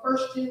girl,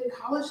 first gen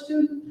college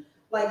student,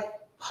 like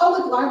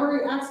public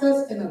library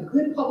access and a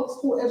good public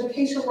school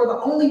education were the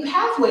only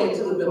pathway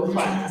into the middle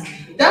class.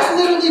 That's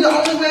literally the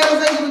only way I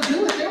was able to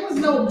do it. There was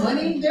no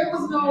money, there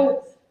was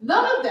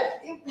none of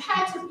that. It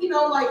had to,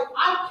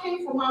 I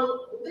came from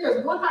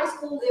there's one high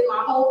school in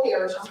my whole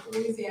parish. I'm from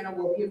Louisiana,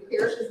 where we have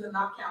parishes and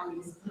not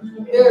counties.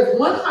 There's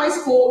one high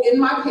school in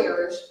my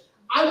parish.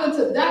 I went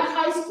to that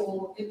high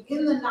school and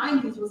in the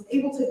 90s was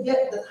able to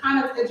get the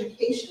kind of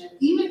education,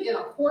 even in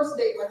a poor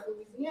state like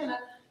Louisiana,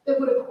 that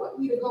would equip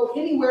me to go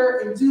anywhere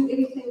and do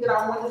anything that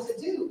I wanted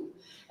to do.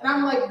 And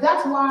I'm like,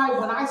 that's why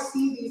when I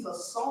see these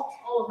assaults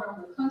all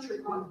around the country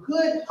on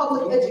good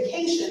public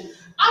education,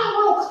 I'm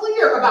real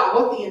clear about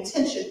what the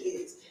intention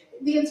is.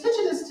 The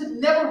intention is to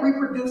never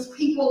reproduce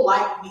people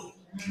like me,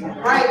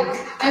 right?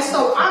 And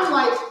so I'm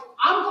like,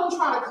 I'm gonna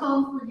try to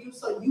come for you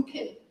so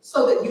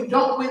that you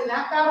don't win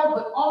that battle,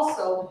 but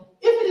also,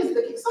 if it is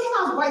the case,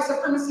 sometimes white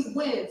supremacy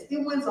wins.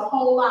 It wins a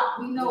whole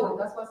lot. We know it.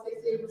 That's why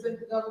Stacey Abrams is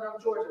the governor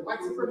of Georgia.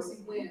 White supremacy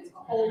wins a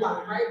whole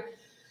lot, right?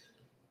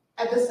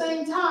 At the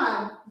same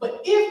time,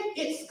 but if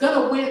it's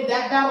gonna win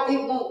that battle,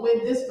 it won't win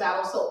this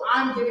battle. So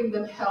I'm giving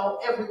them hell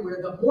everywhere.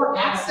 The more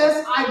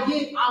access I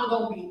get, I'm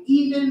gonna be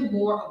even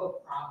more of a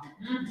problem.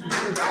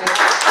 Right?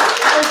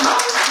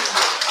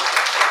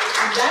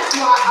 And that's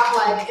why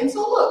I'm like, and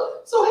so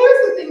look, so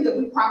here's the thing that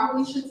we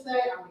probably should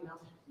say. I mean,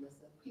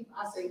 listen,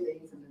 I say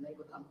things and then they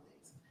become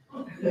things.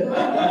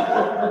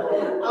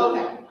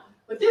 Okay,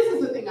 but this is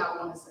the thing I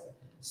want to say.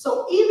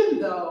 So even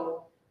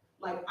though,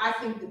 like, I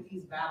think that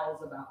these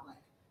battles about like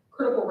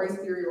critical race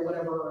theory or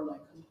whatever are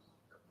like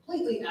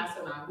completely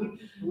asinine.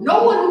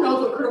 No one who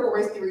knows what critical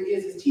race theory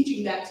is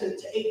teaching that to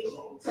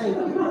 8-year-olds,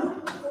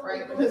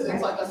 right? Because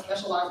it's like a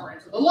specialized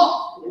branch of the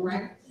law,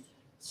 right?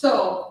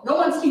 So no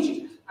one's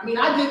teaching. I mean,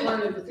 I did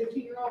learn as a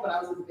 15-year-old, but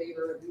I was a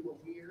debater and we were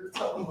weird,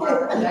 so we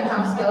learned that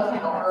kind of stuff,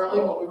 early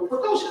when we were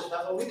precocious.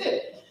 That's what we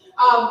did.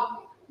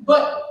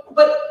 But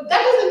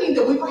that doesn't mean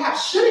that we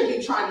perhaps shouldn't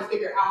be trying to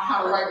figure out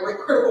how to write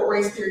critical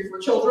race theory for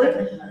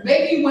children.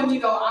 Maybe when, I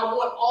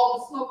want all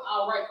the smoke,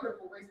 I'll write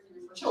critical race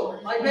theory for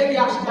children. Like, maybe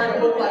I should write a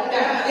book like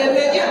that. And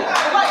then,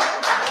 like,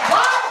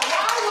 why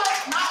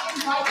not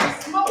invite the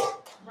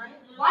smoke, right?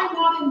 Why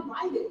not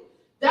invite it?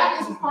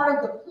 That is part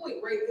of the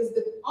point, right? Is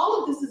that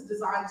all of this is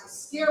designed to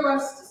scare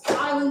us, to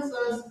silence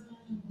us.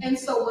 And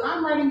so when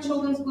I'm writing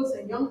children's books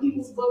and young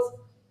people's books,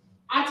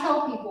 I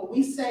tell people,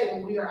 we say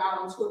when we are out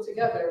on tour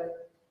together,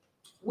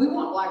 we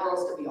want Black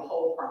girls to be a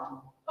whole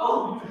problem.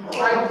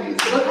 Right?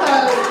 Because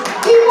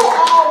people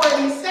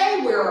already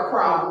say we're a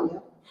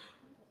problem.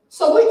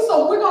 So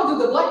we're gonna do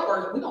the Black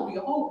version. We're gonna be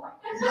a whole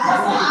problem.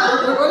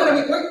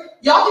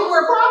 Y'all think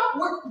we're a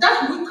problem?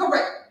 That's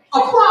correct. A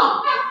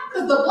problem.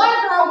 Because the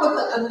Black girl with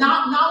the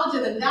knowledge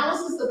and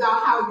analysis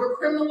about how you're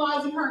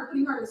criminalizing her and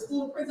putting her in the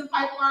school to prison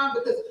pipeline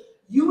because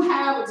you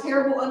have a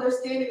terrible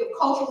understanding of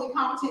culturally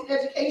competent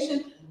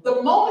education.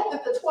 The moment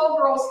that the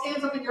 12-year-old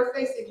stands up in your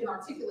face and can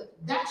articulate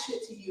that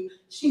shit to you,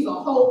 she's a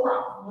whole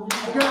problem.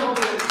 You're not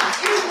gonna be able to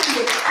do anything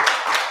with her.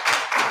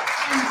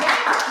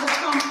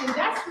 And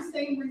that's the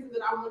same reason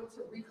that I wanted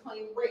to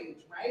reclaim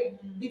rage, right?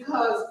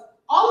 Because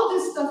all of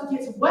this stuff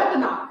gets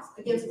weaponized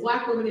against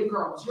Black women and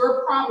girls.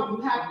 You're a problem,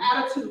 you have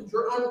attitude,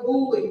 you're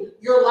unruly,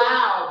 you're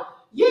loud.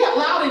 Yeah,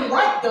 loud and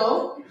right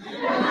though.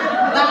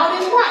 Loud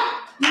and right.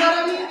 You know what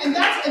I mean?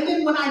 And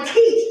then when I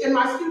teach and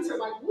my students are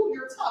like, ooh,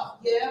 you're tough.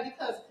 Yeah,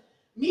 because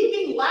me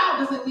being loud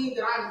doesn't mean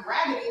that I'm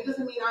raggedy. It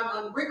doesn't mean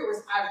I'm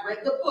unrigorous. I've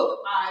read the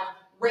book. I've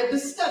read the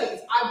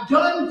studies. I've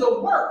done the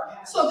work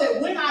so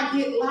that when I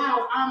get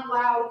loud, I'm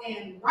loud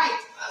and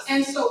right.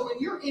 And so when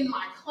you're in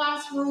my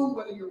classroom,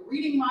 whether you're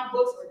reading my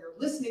books or you're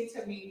listening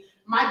to me,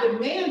 my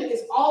demand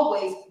is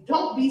always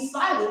don't be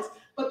silent,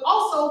 but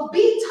also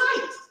be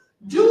tight.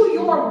 Do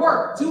your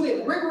work. Do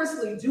it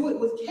rigorously. Do it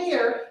with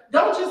care.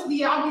 Don't just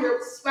be out here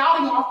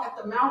spouting off at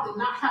the mouth and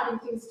not having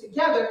things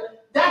together.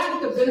 That's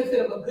what the benefit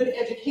of a good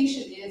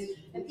education is.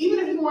 And even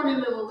if you aren't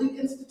in an elite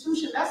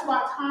institution, that's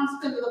why time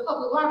spent in the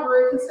public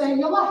library can save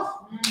your life.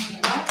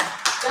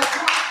 That's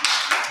why.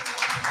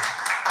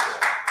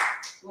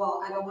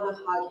 Well, I don't want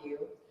to hug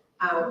you.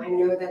 I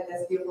know that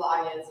this beautiful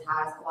audience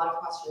has a lot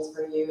of questions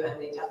for you, and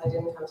they definitely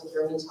didn't come to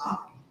hear me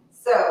talk.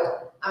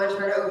 So I'm going to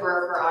turn it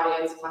over for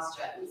audience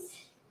questions.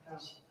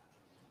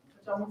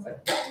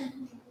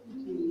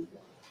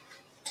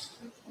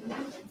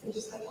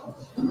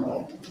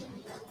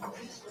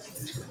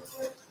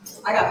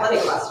 I got plenty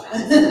of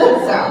questions.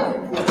 So.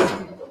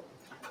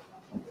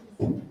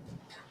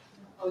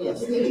 Oh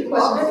yes, any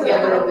questions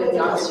together, and then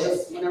y'all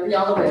just whenever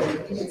y'all are ready,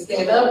 you can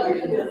stand up.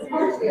 You can. Okay.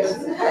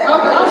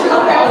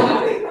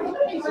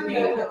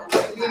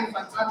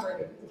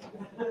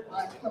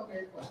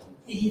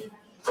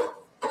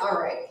 All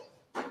right.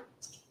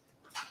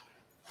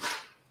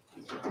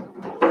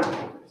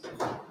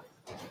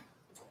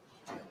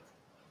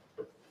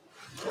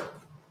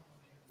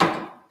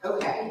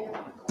 Okay.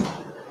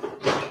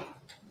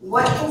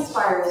 What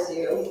inspires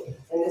you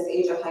in this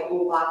age of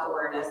heightened Black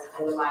awareness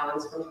and the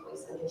violence from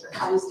police and hatred?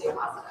 How do you stay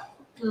positive?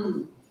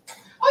 Oh,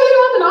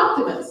 I'm an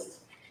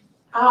optimist.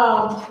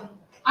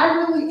 I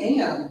really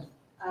am.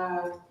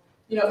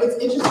 It's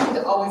interesting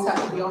to always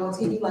have to be on the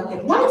TV like,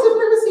 white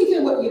supremacy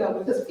did what,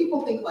 because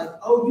people think like,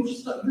 oh,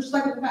 you're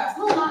stuck in the past.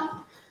 No, I'm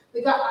not.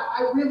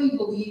 I really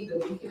believe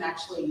that we can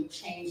actually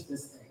change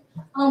this thing.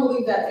 I don't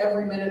believe that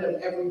every minute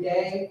of every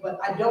day, but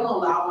I don't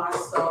allow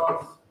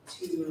myself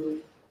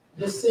to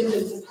descend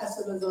into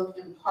pessimism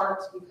in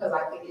part because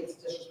I think it's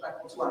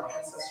disrespectful to our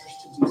ancestors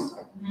to do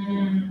so.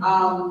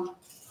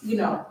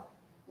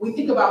 We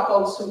think about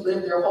folks who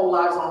lived their whole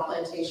lives on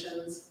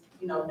plantations,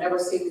 never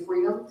seeing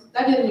freedom.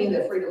 That didn't mean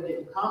that freedom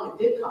didn't come. It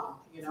did come,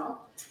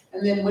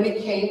 And then when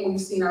it came, we've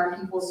seen our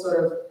people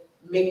sort of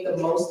make the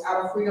most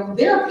out of freedom.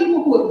 There are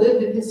people who have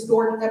lived in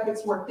historic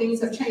epochs where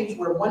things have changed,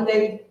 where one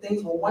day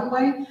things were one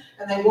way,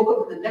 and they woke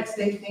up and the next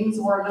day things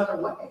were another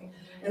way.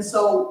 And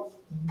so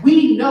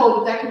we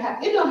know that can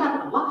happen. It doesn't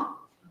happen a lot,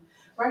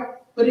 right?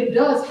 But it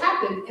does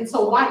happen. And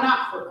so why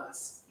not for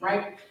us?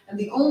 right? And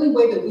the only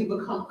way that we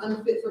become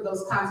unfit for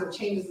those kinds of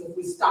changes is if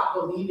we stop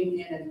believing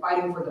in and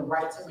fighting for the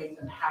right to make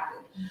them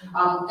happen.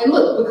 And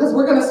look,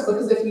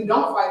 because if you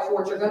don't fight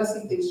for it, you're gonna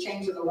see things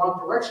change in the wrong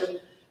direction.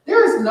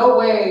 There is no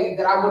way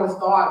that I would have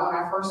thought when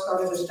I first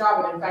started this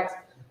job, and in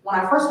fact, when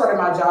I first started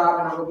my job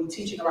and I would be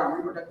teaching about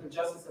reproductive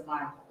justice in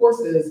my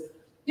courses,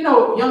 you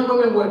know, young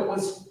women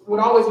would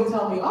always be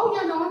telling me, oh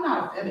yeah, no, I'm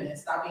not a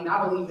feminist. I mean,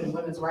 I believe in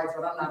women's rights,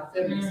 but I'm not a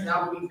feminist. And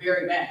I would be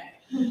very mad.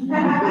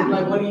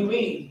 Like, what do you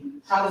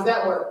mean? How does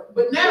that work?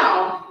 But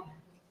now,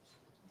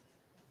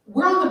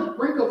 we're on the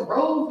brink of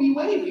Roe v.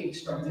 Wade being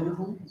struck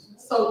down.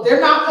 So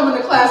they're not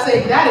coming to class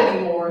saying that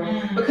anymore,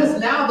 because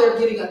now they're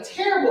getting a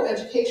terrible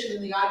education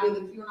in the idea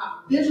that if you're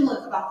not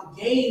vigilant about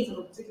the gains of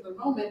a particular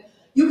moment,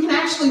 you can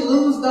actually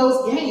lose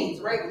those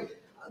gains, right?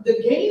 The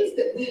gains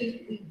that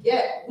we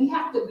get, we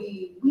have to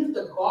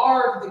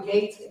guard the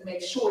gates and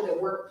make sure that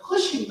we're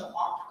pushing the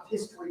arc of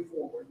history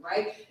forward,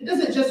 right? It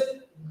doesn't just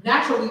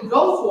naturally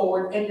go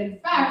forward. And in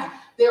fact,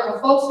 there are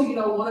folks who,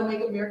 want to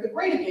make America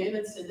great again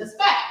and send us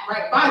back,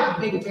 right? By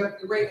make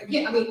America great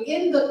again. I mean,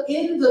 in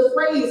the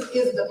phrase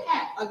is the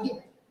path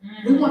again.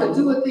 We want to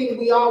do a thing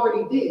we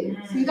already did.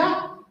 See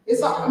that?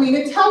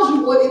 It tells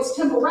you what its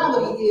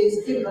temporality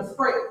is in the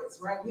phrase,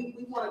 right?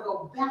 We want to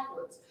go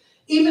backwards.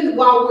 Even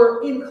while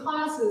we're in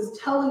classes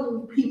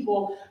telling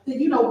people that,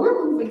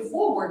 we're moving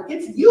forward.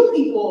 It's you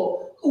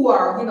people who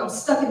are,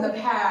 stuck in the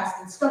past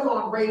and stuck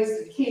on race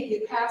and can't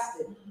get past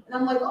it. And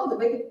I'm like, oh, to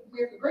make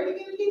America great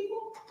again,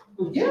 people?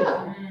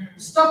 Yeah.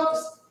 Stuck.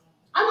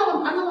 I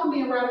know I'm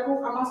being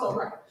radical. I'm also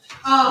right.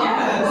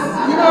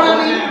 Yes. You know what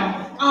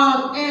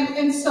I mean?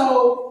 And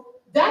so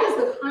that is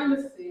the kind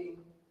of thing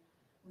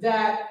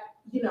that,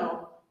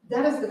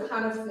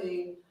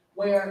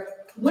 where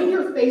when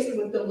you're faced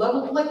with the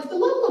level of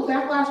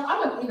backlash,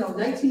 I'm a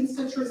 19th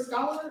century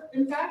scholar,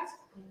 in fact.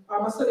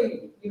 I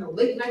studied,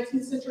 late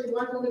 19th century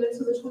Black women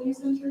into the 20th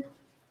century.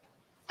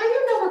 And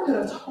you never could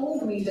have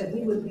told me that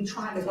we would be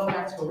trying to go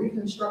back to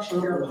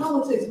Reconstruction era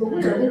politics, but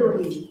we are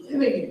literally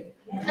living it.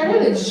 And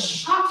it is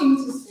shocking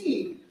to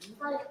see,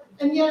 right?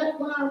 And yet,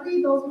 when I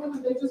read those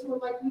women, they just were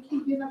like, we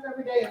keep getting up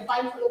every day and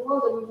fighting for the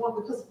world that we want,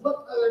 because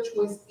what other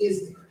choice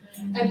is there?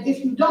 And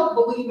if you don't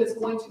believe it's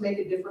going to make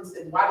a difference,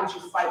 then why did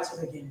you fight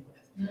to begin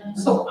with?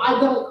 So I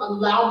don't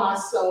allow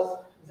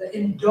myself the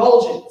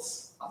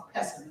indulgence of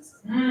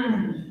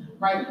pessimism,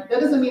 right? That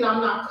doesn't mean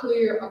I'm not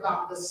clear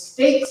about the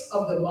stakes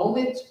of the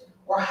moment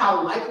or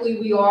how likely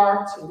we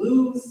are to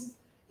lose.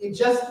 It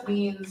just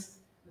means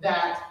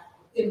that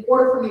in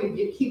order for me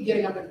to keep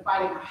getting up and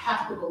fighting, I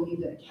have to believe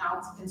that it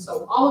counts. And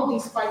so all of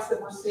these fights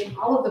that we're seeing,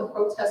 all of the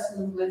protest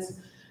movements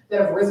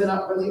that have risen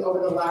up really over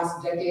the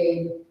last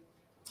decade,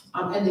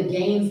 and the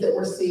gains that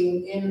we're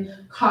seeing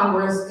in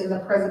Congress, in the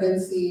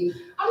presidency,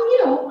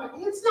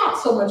 it's not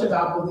so much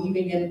about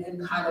believing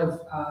in kind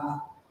of,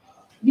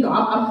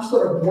 I'm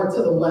sort of more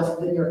to the left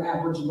than your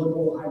average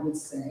liberal, I would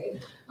say.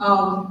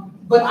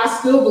 But I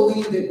still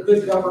believe that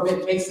good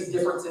government makes a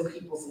difference in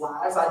people's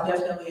lives. I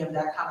definitely am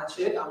that kind of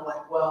chick. I'm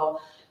like,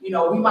 well, we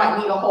might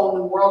need a whole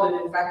new world.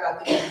 And in fact,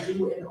 I think we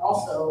do. And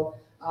also,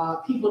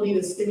 people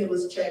needed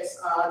stimulus checks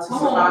to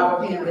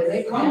survive a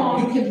pandemic.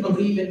 And you can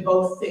believe in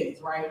both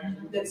things, right?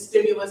 That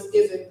stimulus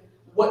isn't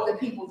what the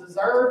people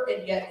deserve,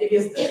 and yet it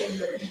is the thing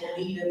that people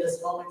need in this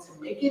moment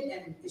to make it,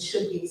 and it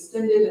should be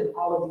extended, and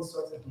all of these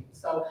sorts of things.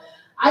 So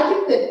I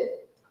think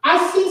that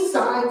I see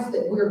signs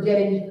that we're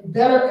getting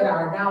better at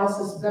our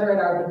analysis, better at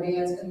our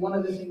demands, and one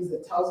of the things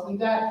that tells me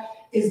that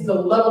is the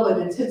level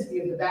and intensity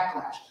of the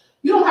backlash.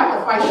 You don't have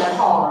to fight that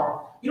hard.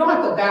 You don't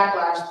have to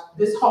backlash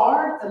this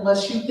hard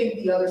unless you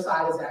think the other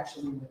side is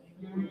actually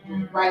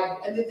winning, right?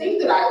 And the thing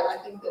that I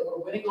think that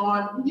we're winning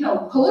on,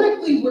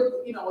 politically,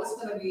 it's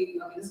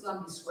going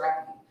to be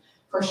scrappy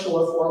for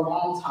sure for a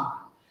long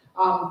time.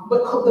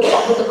 But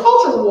the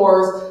culture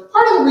wars,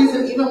 part of the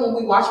reason, even when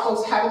we watch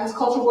folks having these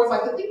culture wars,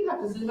 like the thing you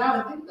have to zoom out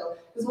and think though,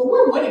 is when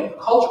we're winning the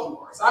culture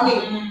wars. I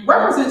mean,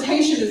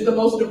 representation is the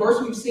most diverse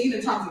we've seen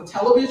in terms of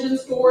television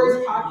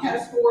stories,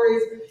 podcast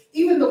stories,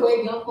 even the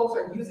way young folks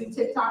are using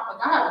TikTok. Like,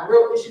 I have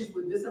real issues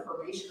with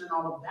disinformation and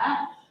all of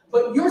that.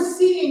 But you're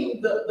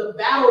seeing the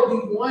battle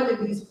be won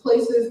in these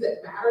places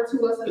that matter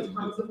to us in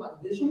terms of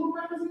like visual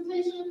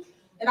representation.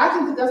 And I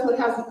think that that's what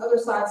has the other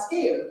side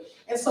scared.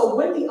 And so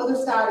when the other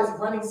side is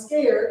running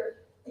scared,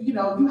 you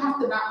have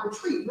to not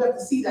retreat. You have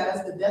to see that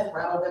as the death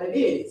rattle that it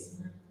is,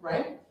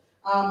 right?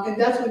 And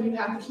that's when you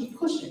have to keep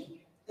pushing.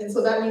 And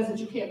so that means that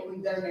you can't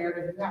believe their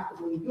narrative, you have to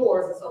believe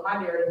yours. And so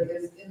my narrative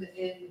is, in the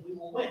end, we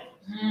will win.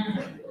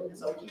 And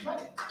so keep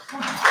fighting.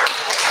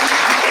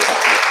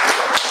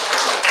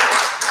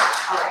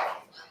 All right.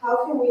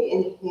 How can we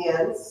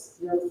enhance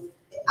your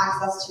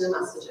access to your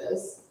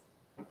messages?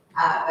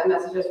 And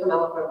messages from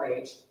Eloquent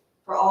Rage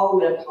for all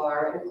women of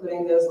color,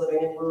 including those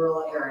living in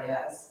rural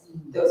areas,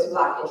 those who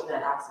lack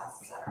internet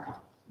access, etc.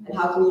 And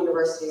how can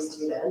university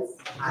students,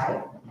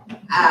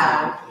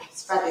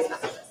 spread these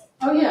messages?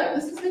 Oh yeah,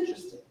 this is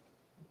interesting.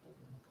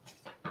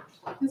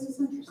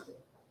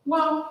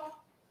 Well,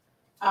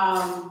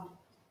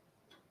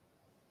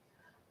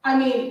 I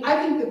mean, I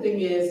think the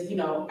thing is, you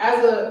know,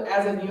 as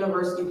a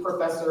university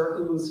professor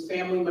whose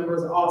family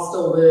members all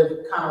still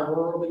live kind of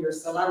rurally or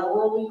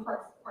semi-rurally, quite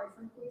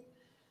frankly,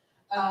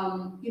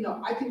 you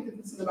know, I think that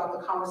this is about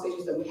the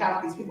conversations that we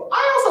have with these people.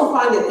 I also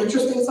find it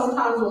interesting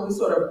sometimes when we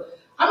sort of,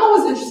 I'm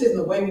always interested in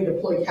the way we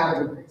deploy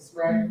categories,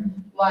 right?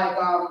 Like,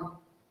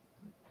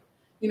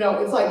 you know,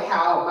 it's like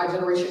how my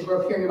generation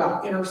grew up hearing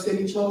about inner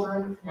city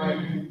children, right?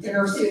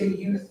 Inner city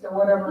youth or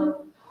whatever.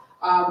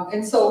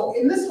 And so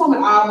in this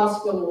moment, I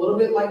almost feel a little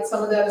bit like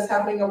some of that is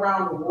happening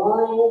around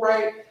rural,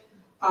 right?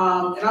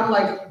 And I'm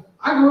like,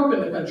 I grew up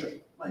in the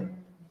country, like,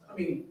 I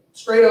mean,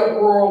 straight up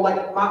rural,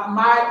 like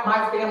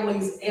my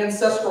family's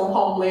ancestral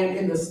homeland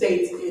in the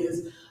States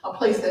is a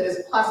place that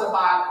is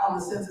classified on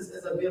the census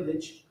as a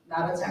village,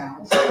 not a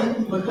town,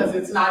 because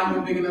it's not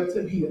even big enough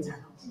to be a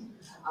town.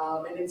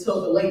 And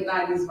until the late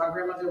 90s, my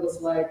grandmother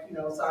was like, you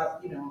know, so I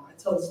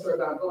told the story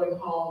about going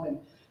home and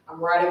I'm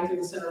riding through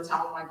the center of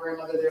town with my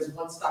grandmother. There's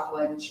one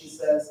stoplight and she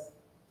says,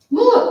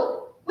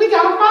 "Look, we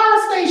got a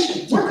fire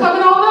station. We're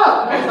coming on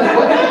up." And I was like,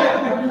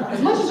 "What?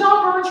 As much as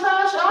y'all burn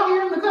trash out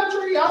here in the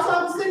country,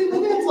 outside the city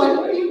limits, like,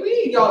 what do you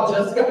mean y'all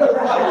just got a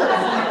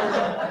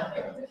fire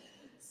station?"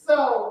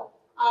 So,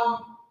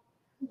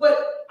 but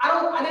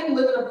I didn't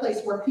live in a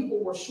place where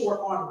people were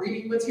short on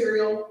reading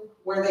material,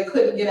 where they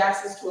couldn't get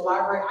access to a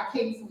library. I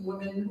came from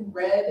women who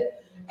read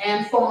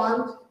and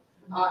farmed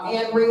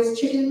and raised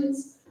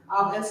chickens.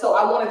 And so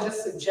I want to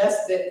just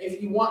suggest that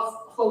if you want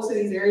folks in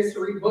these areas to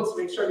read books,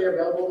 make sure they're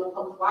available in the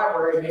public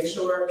library. Make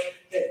sure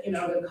that, you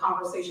know, the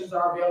conversations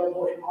are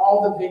available in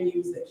all the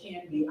venues that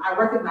can be. I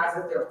recognize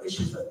that there are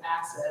issues of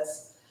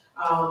access,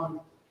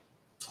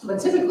 but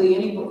typically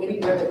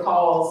anywhere that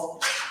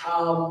calls,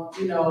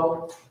 you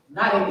know,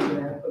 not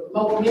anywhere,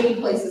 but many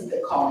places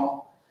that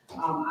call,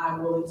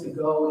 I'm willing to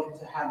go and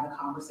to have the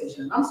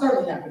conversation. And I'm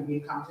certainly happy to be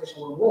in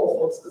conversation with rural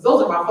folks, because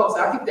those are my folks.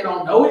 I think they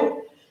don't know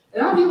it.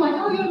 And I'd be like,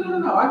 "Oh yeah,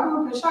 no. I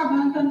grew up in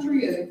shotgun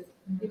country and,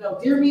 you know,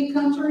 deer meat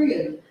country,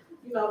 and,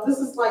 you know, this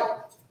is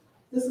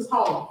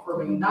home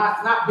for me,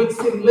 not big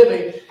city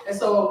living." And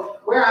so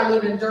where I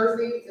live in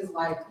Jersey is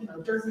like, you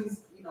know,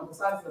 Jersey's, you know,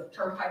 besides the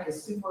turnpike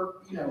is super,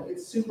 you know,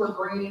 it's super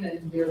green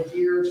and there's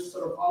deer just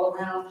sort of all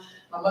around.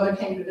 My mother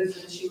came to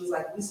visit and she was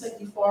like, "We sent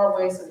you far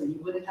away so that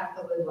you wouldn't have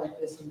to live like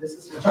this, and this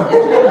is what you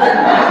chose."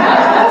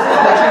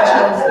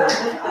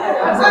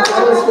 I was like,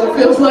 "Well, this is what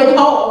feels like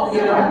home,"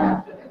 you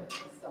know.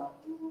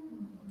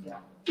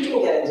 You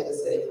can get into the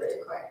city pretty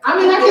quick. I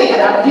mean, I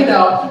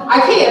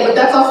can, but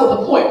that's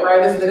also the point,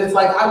 right? Is that it's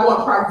like, I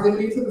want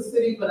proximity to the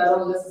city, but I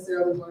don't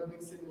necessarily want a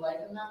big city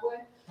life in that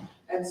way.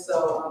 And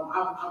so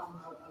I'm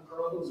a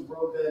girl who's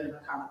real good in a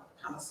kind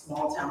of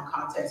small town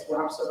context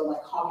where I'm sort of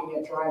like honking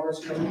at drivers.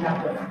 You know, you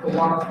have the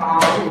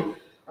waterfowl who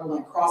are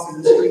like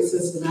crossing the street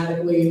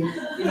systematically,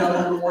 you know,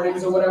 in the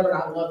mornings or whatever.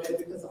 And I love it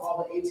because all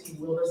the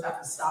 18-wheelers have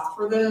to stop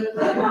for them. It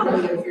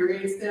really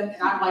infuriates them.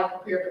 And I'm like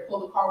prepared to pull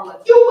the car. We're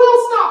like, "You will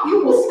stop,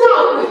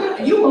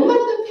 and you will let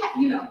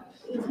them, you know."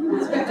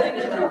 It's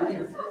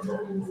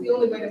the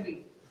only way to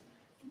be.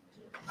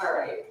 All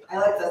right, I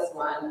like this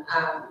one.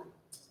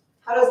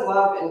 How does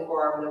love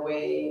inform the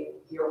way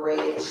your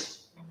rage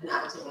and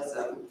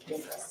activism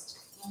exist?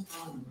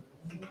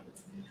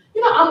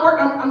 You know,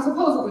 I'm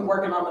supposedly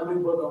working on a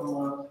new book on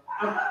love.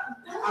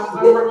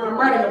 I'm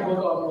writing a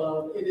book on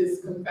love. It is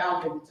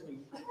confounding to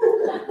me.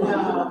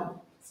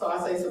 So I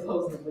say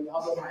supposedly,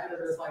 although my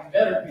editor is like,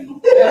 better be.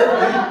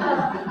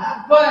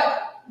 But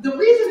the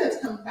reason it's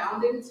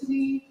confounding to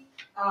me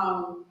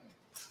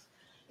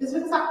is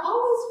because I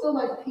always feel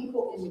like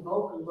people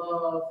invoke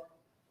love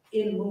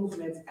in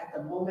movements at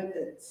the moment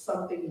that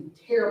something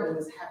terrible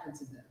has happened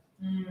to them,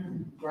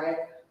 right?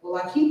 Well,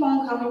 I keep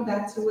on coming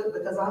back to it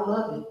because I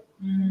love it.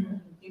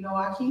 You know,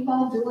 I keep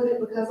on doing it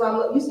because I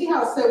love. You see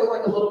how I said with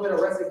like a little bit of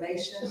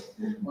resignation?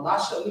 Well, I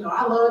show, you know,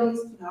 I love these,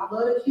 you know, I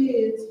love the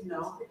kids, you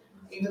know,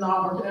 even though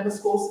I'm working in a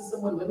school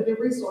system with limited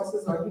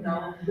resources, or, you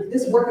know,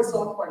 this work is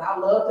so important. I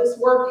love this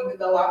work, even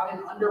though I've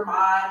been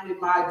undermined in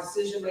my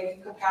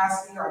decision-making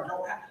capacity, or I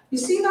don't have. You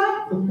see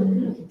that?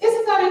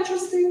 Isn't that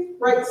interesting?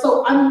 Right?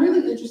 So I'm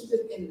really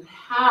interested in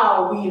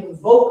how we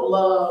invoke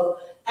love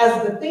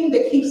as the thing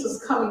that keeps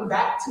us coming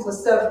back to a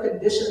set of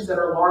conditions that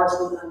are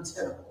largely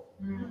untenable.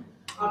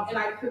 And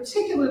I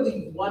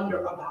particularly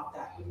wonder about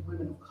that with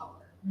women of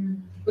color,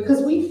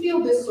 because we feel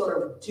this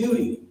sort of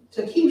duty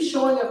to keep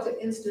showing up to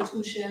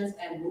institutions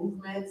and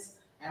movements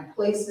and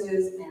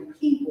places and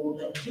people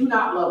that do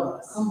not love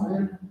us,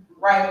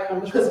 right?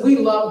 Because we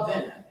love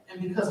them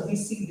and because we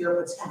see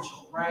their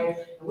potential, right?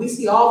 And we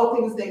see all the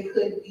things they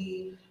could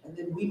be, and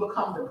then we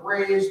become the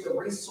bridge, the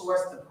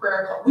resource, the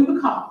prayer call. We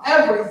become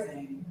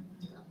everything,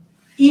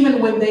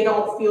 even when they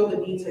don't feel the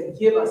need to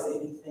give us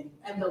anything.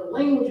 And the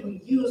language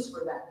we use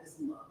for that is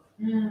love.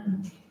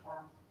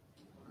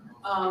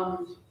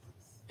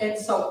 And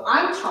so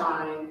I'm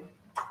trying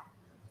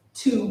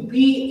to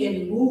be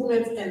in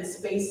movements and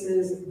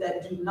spaces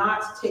that do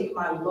not take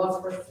my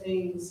love for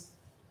things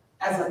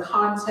as a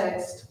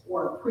context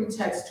or a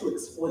pretext to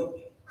exploit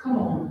me. Come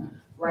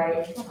on, right?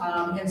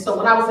 right? And so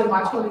when I was in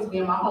my 20s, me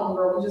and my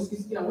homegirl, we just,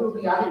 we would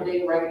be out here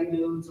dating raggedy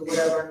dudes or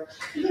whatever,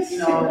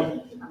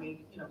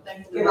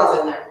 thankfully. We've all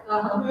been there.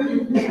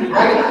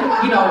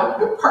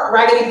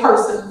 Raggedy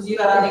persons, you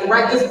know what I mean?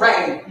 Just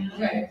raggedy,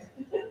 okay?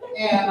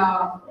 And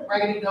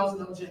raggedy knows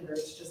no gender,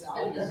 it's just out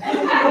here. And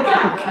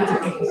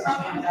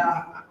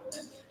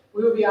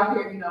we would be out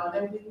here, and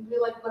then we'd be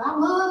like, but I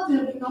loved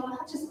him, but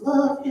I just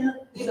love him,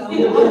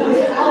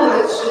 all of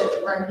that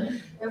shit, right?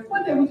 And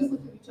one day we just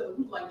looked at each other,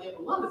 we were like, yeah,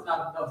 but love is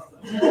not enough.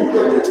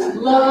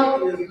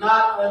 Love is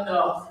not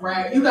enough,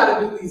 right? You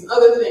got to do these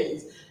other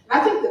things. And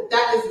I think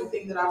that is the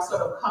thing that I'm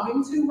sort of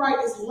coming to, right?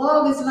 Is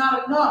love is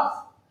not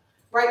enough,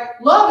 right?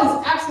 Love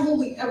is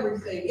absolutely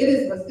everything. It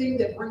is the thing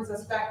that brings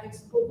us back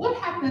into. But what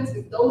happens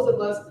if those of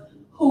us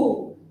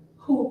who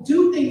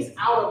do things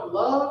out of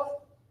love?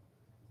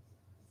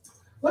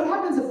 What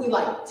happens if we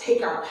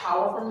take our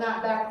power from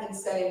that back and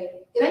say,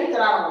 it ain't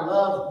that I don't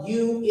love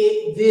you,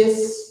 it,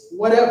 this,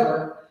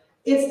 whatever.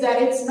 It's that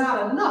it's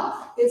not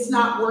enough. It's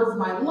not worth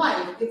my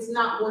life. It's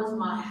not worth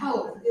my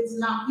health. It's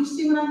not, you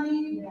see what I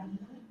mean? Yeah.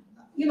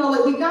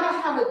 We gotta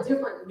have a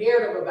different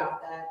narrative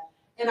about that.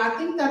 And I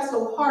think that's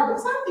so hard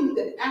because I think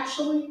that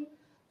actually,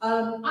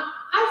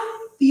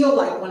 I feel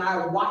like when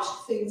I watch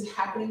things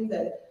happening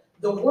that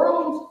the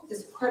world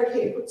is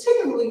predicated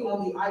particularly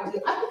on the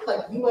idea, I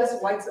think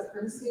US white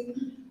supremacy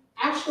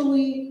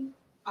actually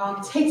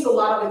takes a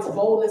lot of its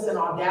boldness and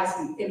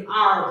audacity in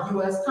our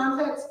US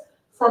context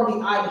from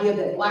the idea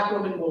that Black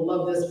women will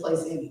love this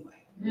place anyway.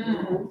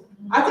 Mm-hmm.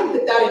 I think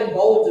that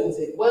emboldens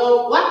it.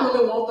 Well, Black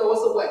women won't throw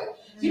us away.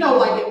 In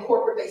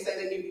corporate, they say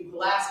they give you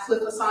glass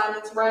cliff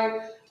assignments,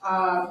 right?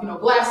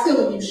 Glass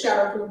ceiling, you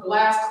shatter through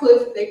glass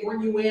cliff. They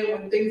bring you in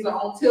when things are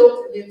on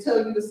tilt and then tell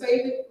you to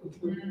save it.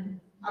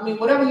 Mm-hmm.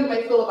 Whatever you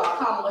may feel about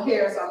Kamala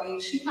Harris,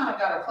 she kind of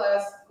got a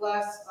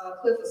glass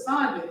cliff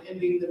assignment in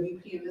being the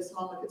VP in this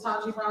moment.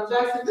 Ketanji Brown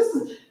Jackson,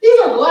 these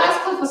are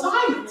glass cliff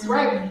assignments,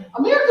 right?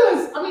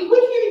 America's, we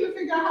can't even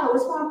figure out how to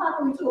respond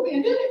properly to a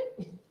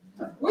pandemic.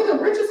 We're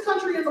the richest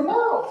country in the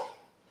world.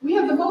 We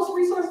have the most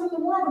resources in the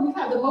world, and we've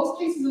had the most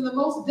cases and the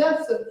most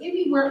deaths of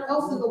anywhere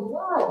else in the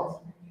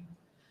world.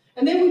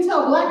 And then we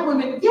tell Black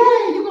women,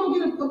 yay, you're gonna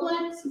get a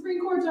Black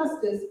Supreme Court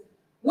justice.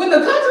 When the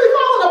country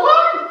falling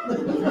apart,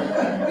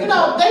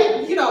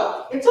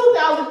 in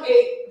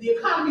 2008, the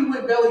economy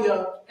went belly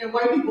up, and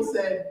white people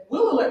said,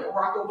 we'll elect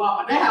Barack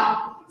Obama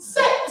now.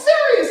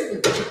 Seriously.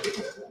 And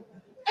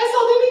so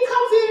then he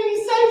comes in and he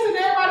saves it, and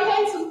everybody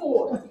hates him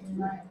for it.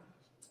 Right.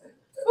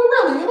 But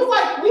really, it was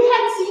like we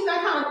hadn't seen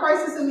that kind of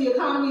crisis in the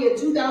economy in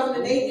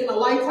 2008 in a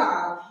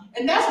lifetime.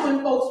 And that's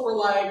when folks were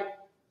like,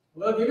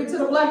 well, give it to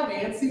the Black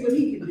man, see what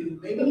he can do.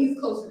 Maybe he's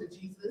closer to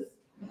Jesus.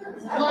 Really,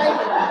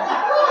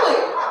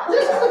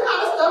 this is the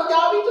kind of stuff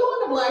y'all be doing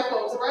to Black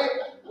folks, right?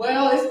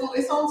 Well,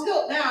 it's on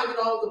tilt now,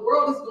 the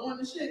world is going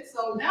to shit,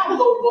 so now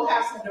we'll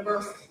have some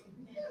diversity.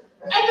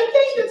 And the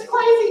thing that's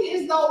crazy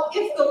is though,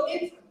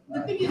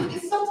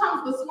 it's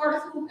sometimes the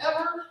smartest move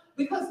ever,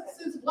 because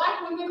since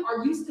Black women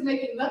are used to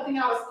making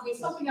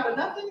something out of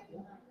nothing,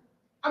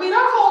 our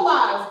whole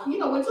lives,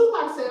 when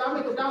Tupac said, I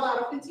make $1 out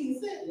of 15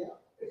 cents.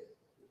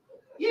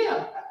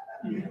 Yeah.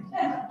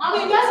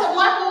 That's a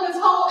Black woman's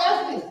whole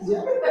ethic.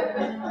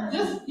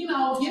 Just,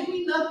 give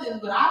me nothing,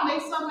 but I'll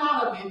make something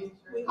out of it.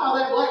 We call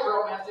that Black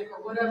girl magic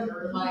or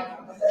whatever.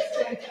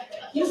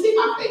 You see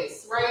my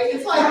face, right?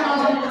 It's like,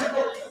 that's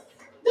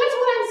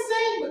what I'm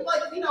saying. But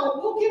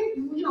we'll give,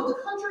 the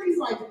country's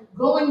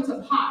going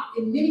to pot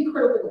in many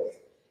critical ways.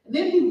 And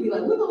then people be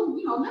like, we're going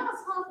to, now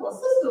it's time for a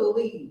sister to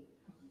lead.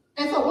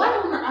 And so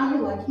Black women are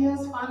out here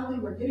yes, finally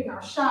we're getting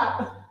our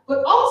shot.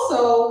 But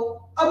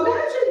also,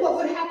 imagine what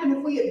would happen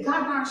if we had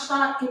gotten our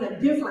shot in a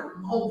different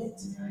moment,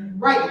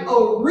 right?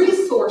 A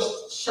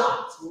resource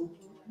shot to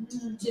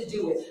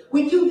do it.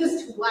 We do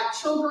this to Black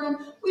children.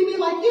 We'd be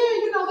like,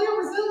 yeah, they're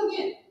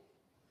resilient.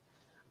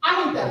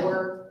 I hate that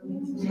word.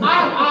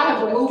 I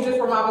have removed it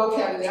from my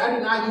vocabulary. I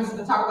do not use it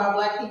to talk about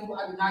Black people.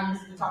 I do not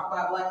use it to talk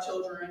about Black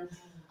children.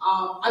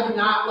 I do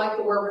not like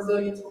the word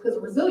resilience because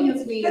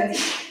resilience means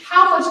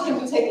how much can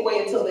we take away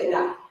until they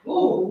die?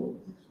 Ooh.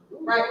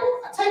 Right?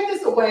 I take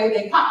this away,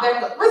 they pop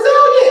back up.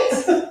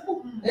 Resilience!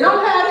 They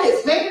don't have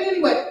this. Make it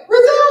anyway.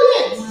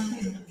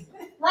 Resilience!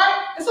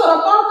 Right? And so the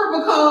marker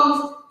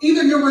becomes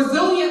either you're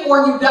resilient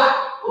or you die.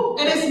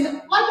 And it's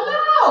like,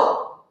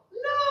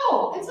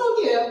 no. And so,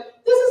 yeah,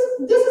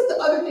 this is the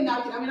other thing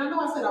I think. I know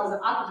I said I was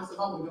an optimist a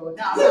moment ago, and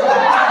now I'm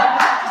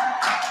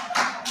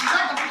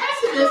like a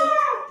pessimist,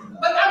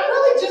 but I'm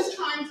really just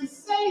trying to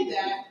say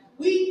that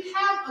we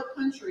have a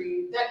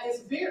country that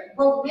is very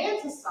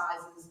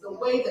romanticizes the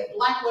way that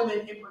Black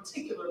women in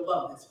particular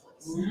love this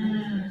place.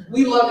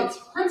 We love its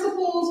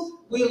principles.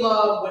 We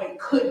love what it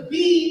could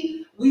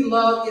be. We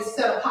love its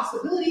set of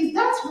possibilities.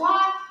 That's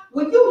why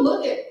when you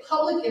look at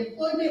public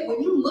employment,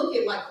 when you look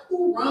at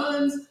who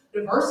runs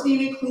diversity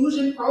and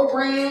inclusion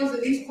programs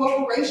and these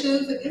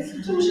corporations and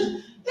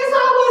institutions, it's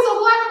always a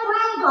Black and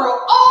brown girl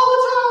all the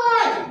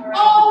time.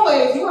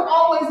 Always. You're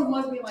always the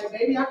ones being like,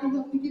 baby, I can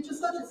help you get your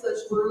such and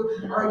such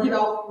through. Or,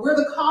 we're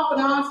the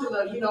confidants and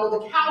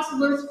the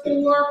counselors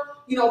for,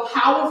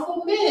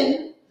 powerful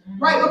men,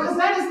 right? Because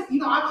that is,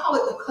 I call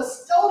it the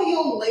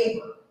custodial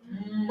labor,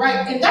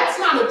 right? And that's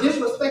not a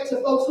disrespect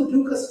to folks who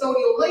do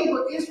custodial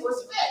labor, it's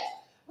respect.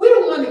 We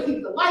don't want to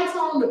keep the lights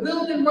on, the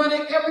building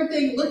running,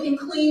 everything looking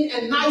clean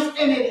and nice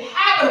and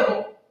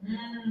inhabitable.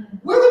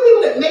 We're the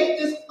people that make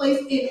this place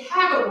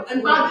inhabitable.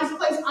 And by this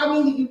place, I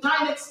mean the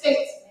United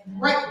States,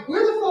 right?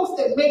 We're the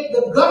folks that make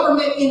the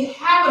government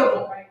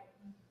inhabitable,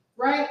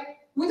 right?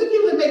 We're the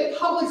people that make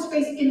public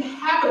space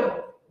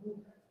inhabitable.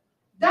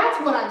 That's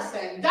what I'm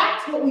saying.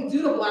 That's what we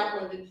do to Black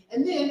women.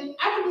 And then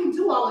after we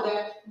do all of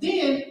that,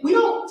 then we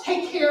don't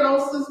take care of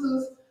those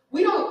sisters.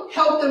 We don't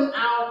help them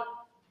out.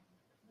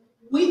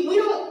 We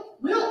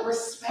don't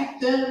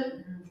respect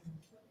them,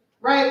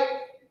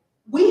 right?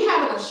 We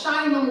have a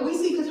shining moment. We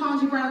see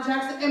Ketanji Brown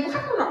Jackson, and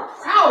Black women are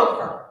proud of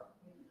her.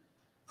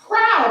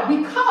 Proud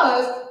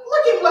because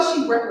look at what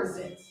she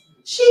represents.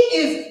 She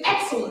is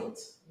excellent,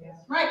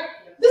 right?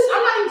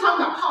 I'm not even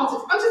talking about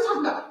politics. I'm just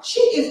talking about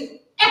she is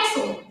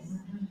excellent.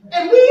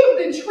 And we have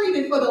been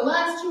treated for the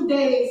last 2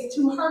 days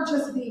to her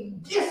just being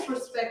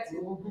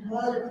disrespected,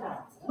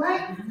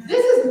 right?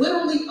 This is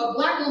literally a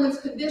Black woman's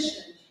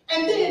condition.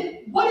 And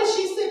then what is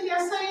she sitting there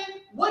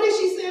saying? What did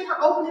she say in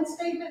her opening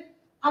statement?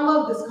 I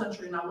love this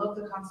country and I love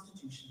the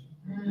Constitution.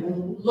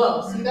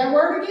 Love, see that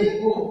word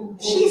again?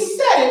 She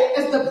said it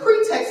as the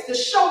pretext to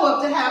show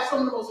up to have some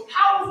of the most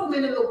powerful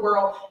men in the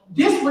world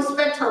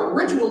disrespect her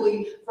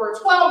ritually for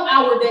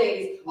 12-hour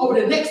days over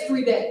the next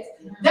 3 days.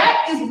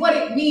 That is what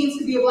it means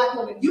to be a Black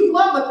woman. You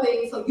love a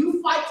thing, so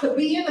you fight to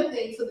be in a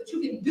thing so that you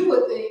can do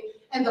a thing.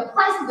 And the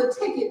price of the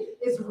ticket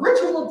is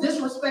ritual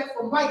disrespect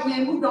from white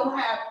men who don't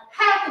have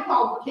half the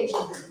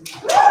qualifications.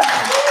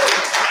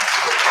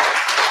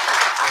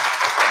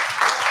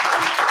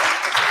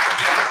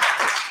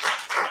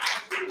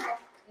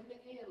 In the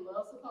end,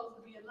 love's supposed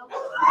to be enough.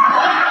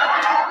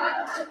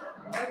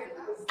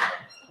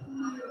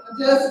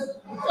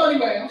 So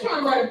anyway, I'm trying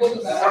to write a book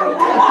about it.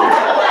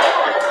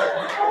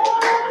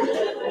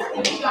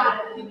 You got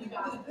it.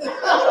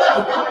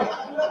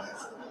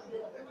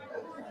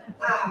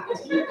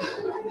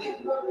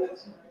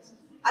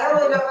 I don't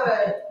really know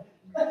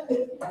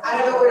I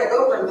don't know where to go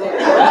from there.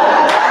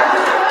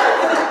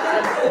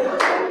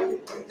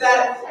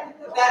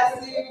 That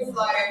seems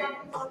like,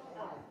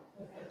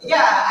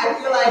 yeah, I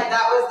feel like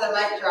that was the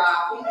mic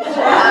drop.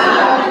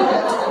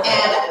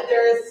 And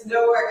there's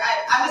nowhere,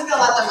 I'm just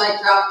gonna let the mic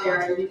drop there,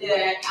 and we did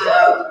it.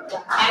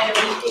 And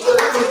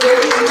we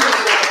very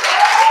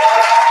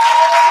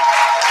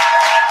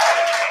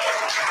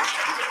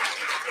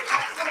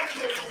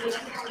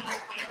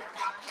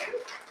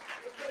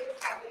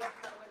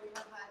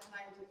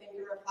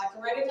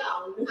write it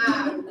down.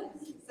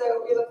 So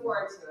we look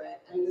forward to it,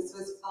 and this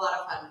was a lot of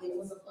fun.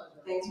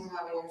 Thanks for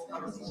having this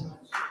conversation.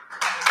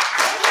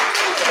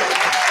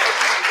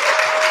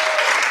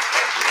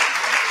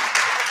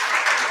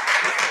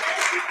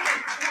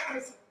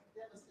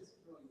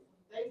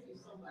 Thank you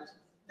so much.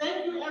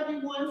 Thank you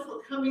everyone for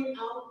coming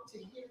out to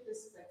hear this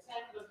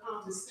spectacular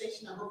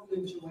conversation. I hope you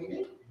enjoyed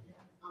it.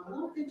 I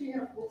don't think you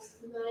have books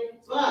tonight,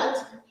 but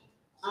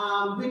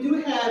we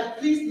do have,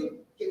 please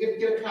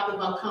get a copy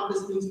of our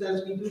conference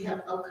newsletters. We do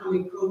have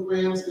upcoming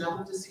programs, and I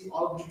hope to see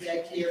all of you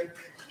back here.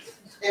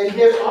 And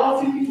there's all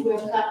a few people who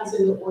have copies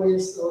in the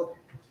audience, so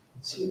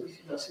she'll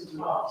sign.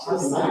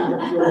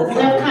 If you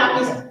have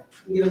copies,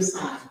 get them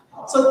signed.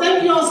 So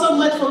thank you all so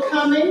much for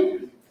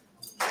coming.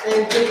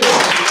 And